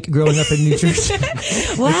it like growing up in New Jersey?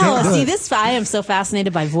 Wow. See, I am so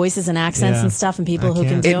fascinated by voices and accents and stuff and people who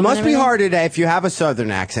can do it. them. It must and be everything. harder if you have a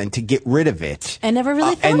Southern accent to get rid of it. I never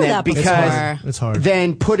really thought of that before. Because it's hard.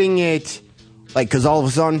 Then putting it, because all of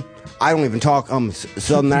a sudden, I don't even talk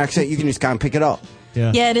Southern accent. You can just kind of pick it up.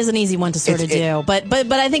 Yeah, it is an easy one to sort of do, but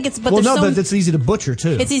I think it's but it's easy to butcher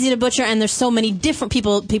too. It's easy to butcher, and there's so many different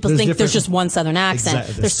people. People think there's just one Southern accent.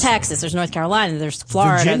 Exactly. There's Texas, there's North Carolina, there's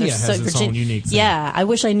Florida, Virginia there's has its own unique thing. Yeah, I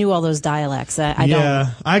wish I knew all those dialects. I don't.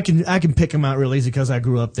 I can pick them out real easy because I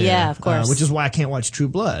grew up there. Yeah, of course. Which is why I can't watch True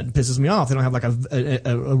Blood. It pisses me off. They don't have like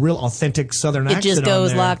a real authentic Southern accent. It just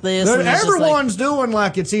goes on there. like this. And Everyone's doing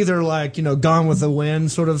like it's either like Gone with the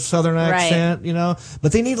Wind sort of Southern accent,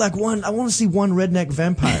 but they need like one. I want to see one redneck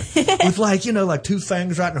vampire with like two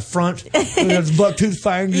fangs right in the front. Buck tooth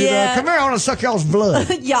fangs. Yeah. Come here, I want to suck y'all's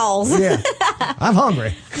blood. Y'all's. Yeah, I'm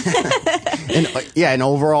hungry. And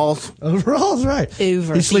overalls. Overalls, right? He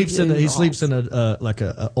sleeps in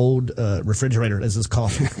a old refrigerator, as it's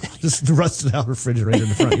called, just rusted out refrigerator in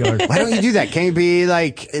the front yard. Why don't you do that? Can you be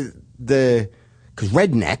like because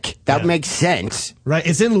redneck? That makes sense, right?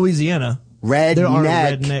 It's in Louisiana. Redneck. There are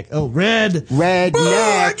redneck. Oh, redneck.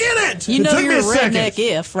 Oh, I get it. You know you're a redneck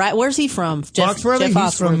second. right? Where's he from?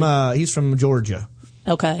 Foxworthy? He's from Georgia.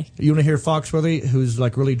 Okay. You want to hear Foxworthy, who's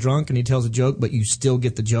like really drunk and he tells a joke, but you still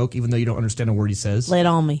get the joke even though you don't understand a word he says? Lay it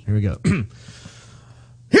on me. Here we go. You ever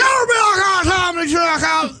be like all time to check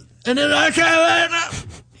out, and then I can't.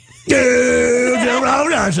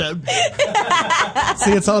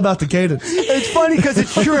 See, it's all about the cadence. It's funny because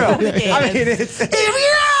it's true. I mean, it's.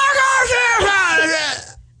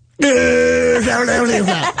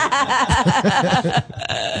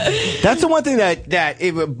 That's the one thing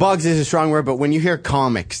that bugs is a strong word, but when you hear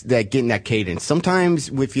comics that get in that cadence, sometimes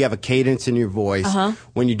if you have a cadence in your voice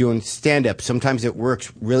when you're doing stand-up, sometimes it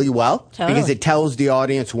works really well because it tells the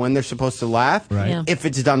audience when they're supposed to laugh. Right. Yeah. If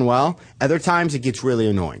it's done well, other times it gets really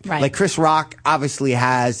annoying. Right. Like Chris Rock obviously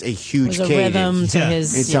has a huge There's a cadence. rhythm to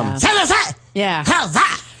his. Yeah. Yeah. How's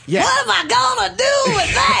that? Yeah. What am I gonna do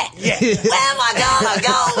with that? Where am I gonna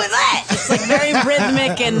go with that? It's like very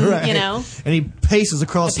rhythmic and, right. And he paces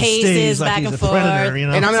across the stage like he's a predator,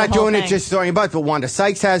 And I'm not doing it just throwing your butt, but Wanda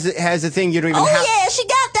Sykes has a thing you don't even have. Oh, yeah, she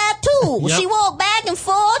got that too. Yep. She walked back and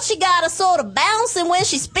forth. She got a sort of bouncing when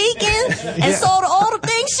she's speaking and sort of all the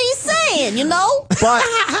things she's saying, But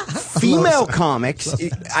female comics,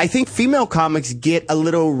 I think female comics get a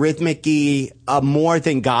little rhythmic-y more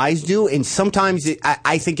than guys do, and sometimes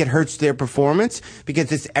I think it hurts their performance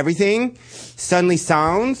because it's everything suddenly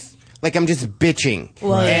sounds like I'm just bitching.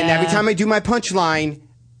 Well, and yeah. every time I do my punchline,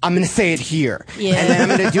 I'm going to say it here. Yeah. And then I'm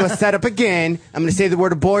going to do a setup again. I'm going to say the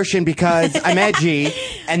word abortion because I'm edgy.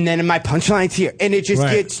 And then my punchline's here. And it just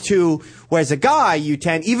gets to, whereas a guy, you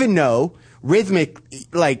tend, even though rhythmic,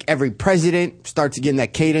 like every president starts getting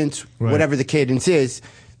that cadence, whatever the cadence is,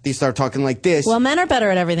 they start talking like this. Well, men are better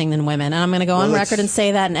at everything than women, and I'm going to go on record and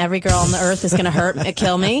say that, and every girl on the earth is going to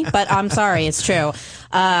kill me. But I'm sorry, it's true.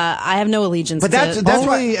 I have no allegiance. But that's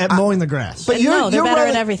only at mowing the grass. But no, they're better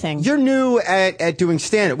at everything. You're new at doing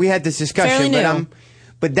stand-up. We had this discussion, Fairly new.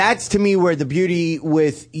 But that's to me where the beauty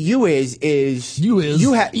with you is now listen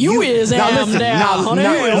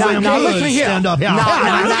here.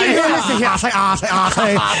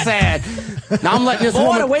 I said. Now I'm letting this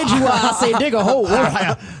woman. Boy, where'd you say dig a hole? What the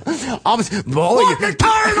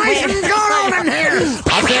tarnation's going on in here?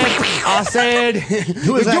 I said,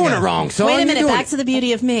 you're doing it wrong, son. Wait a minute, back to the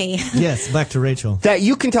beauty of me. Yes, back to Rachel. That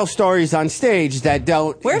you can tell stories on stage that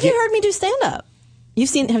don't. Where have you heard me do stand-up? Have you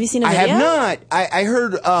seen a video? I have not. I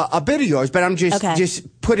heard a bit of yours, but I'm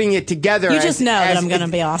just putting it together. You just know that I'm going to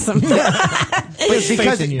be awesome.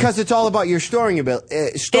 Because it's all about your storytelling. It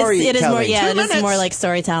is more, it is more like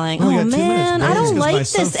storytelling. Oh man, I don't like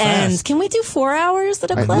this end. Can we do 4 hours at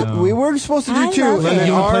a clip? We were supposed to do 2, and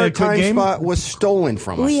then our time spot was stolen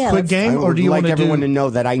from us. Yeah, quick game, or do you want like to everyone to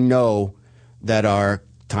know that I know that our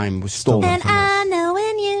time was stolen And from us? I know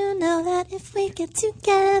and you know that if we get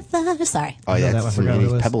together. Sorry. Oh yeah, that that's one,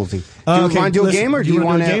 some pebbles. Do you want to do a game, or do you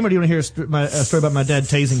want to do a game, or do you want to hear a story about my dad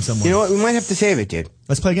tasing someone? You know what? We might have to save it, dude.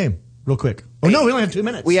 Let's play a game real quick. Oh no, we only have 2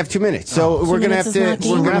 minutes. We have 2 minutes, so we're gonna have to.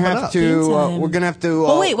 We're gonna have to.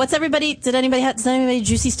 Oh wait, does anybody have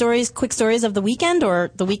juicy stories, quick stories of the weekend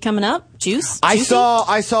or the week coming up? Juicy?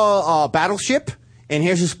 I saw Battleship. And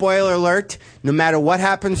here's a spoiler alert. No matter what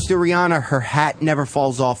happens to Rihanna, her hat never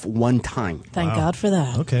falls off one time. Thank God for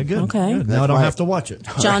that. Okay, good. Okay. Good. Now I don't have to watch it.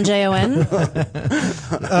 John Jon. Over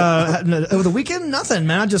the weekend, nothing,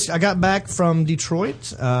 man. I got back from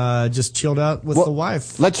Detroit. Just chilled out with the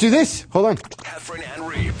wife. Let's do this. Hold on. Heffron and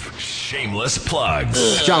Reep. Shameless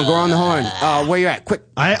plugs. John, go on the horn. Where you at? Quick.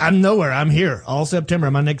 I'm nowhere. I'm here all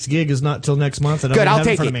September. My next gig is not till next month. Good, I'll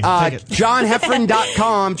take it.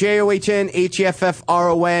 JohnHeffron.com,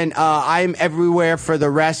 JohnHeffron. I'm everywhere for the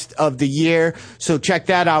rest of the year, so check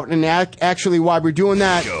that out. And actually, while we're doing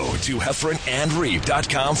that, go to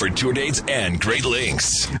HeffronandReep.com for tour dates and great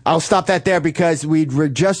links. I'll stop that there because we're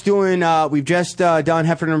just doing, we've just done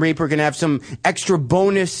Heffron and Reep. We're going to have some extra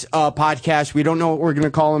bonus podcasts. We don't know what we're going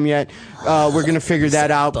to call them yet. We're going to figure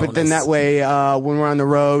that out. Bonus. But then that way, when we're on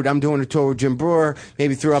the road, I'm doing a tour with Jim Brewer,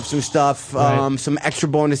 maybe throw up some stuff, some extra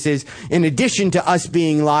bonuses, in addition to us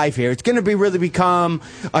being live here. It's going to really become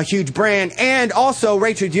a huge brand. And also,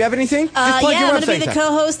 Rachel, do you have anything? I'm going to be the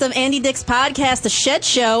co-host of Andy Dick's podcast, The Shed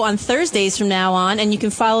Show, on Thursdays from now on. And you can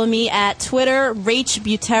follow me at Twitter, Rach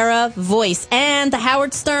Butera Voice. And the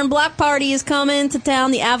Howard Stern Block Party is coming to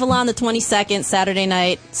town, the Avalon, the 22nd, Saturday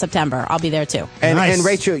night, September. I'll be there too. And, and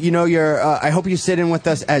Rachel, you know, I hope you sit in with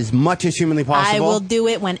us as much as humanly possible. I will do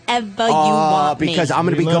it whenever you want me. Because I'm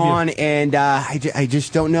going to be gone, and I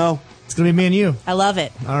just don't know. It's going to be me and you. I love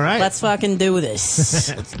it. All right. Let's fucking do this.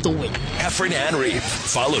 Let's do it. Heffron and Reep.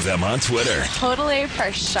 Follow them on Twitter. Totally,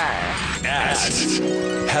 for sure. At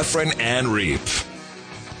Heffron and Reep.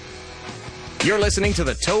 You're listening to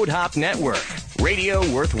the Toad Hop Network. Radio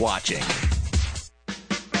worth watching.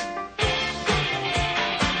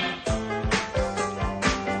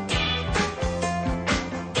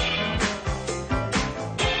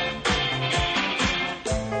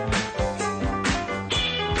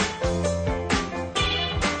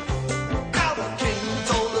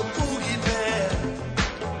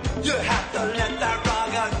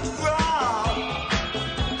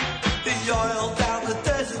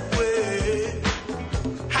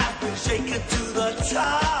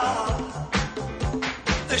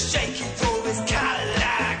 Shake it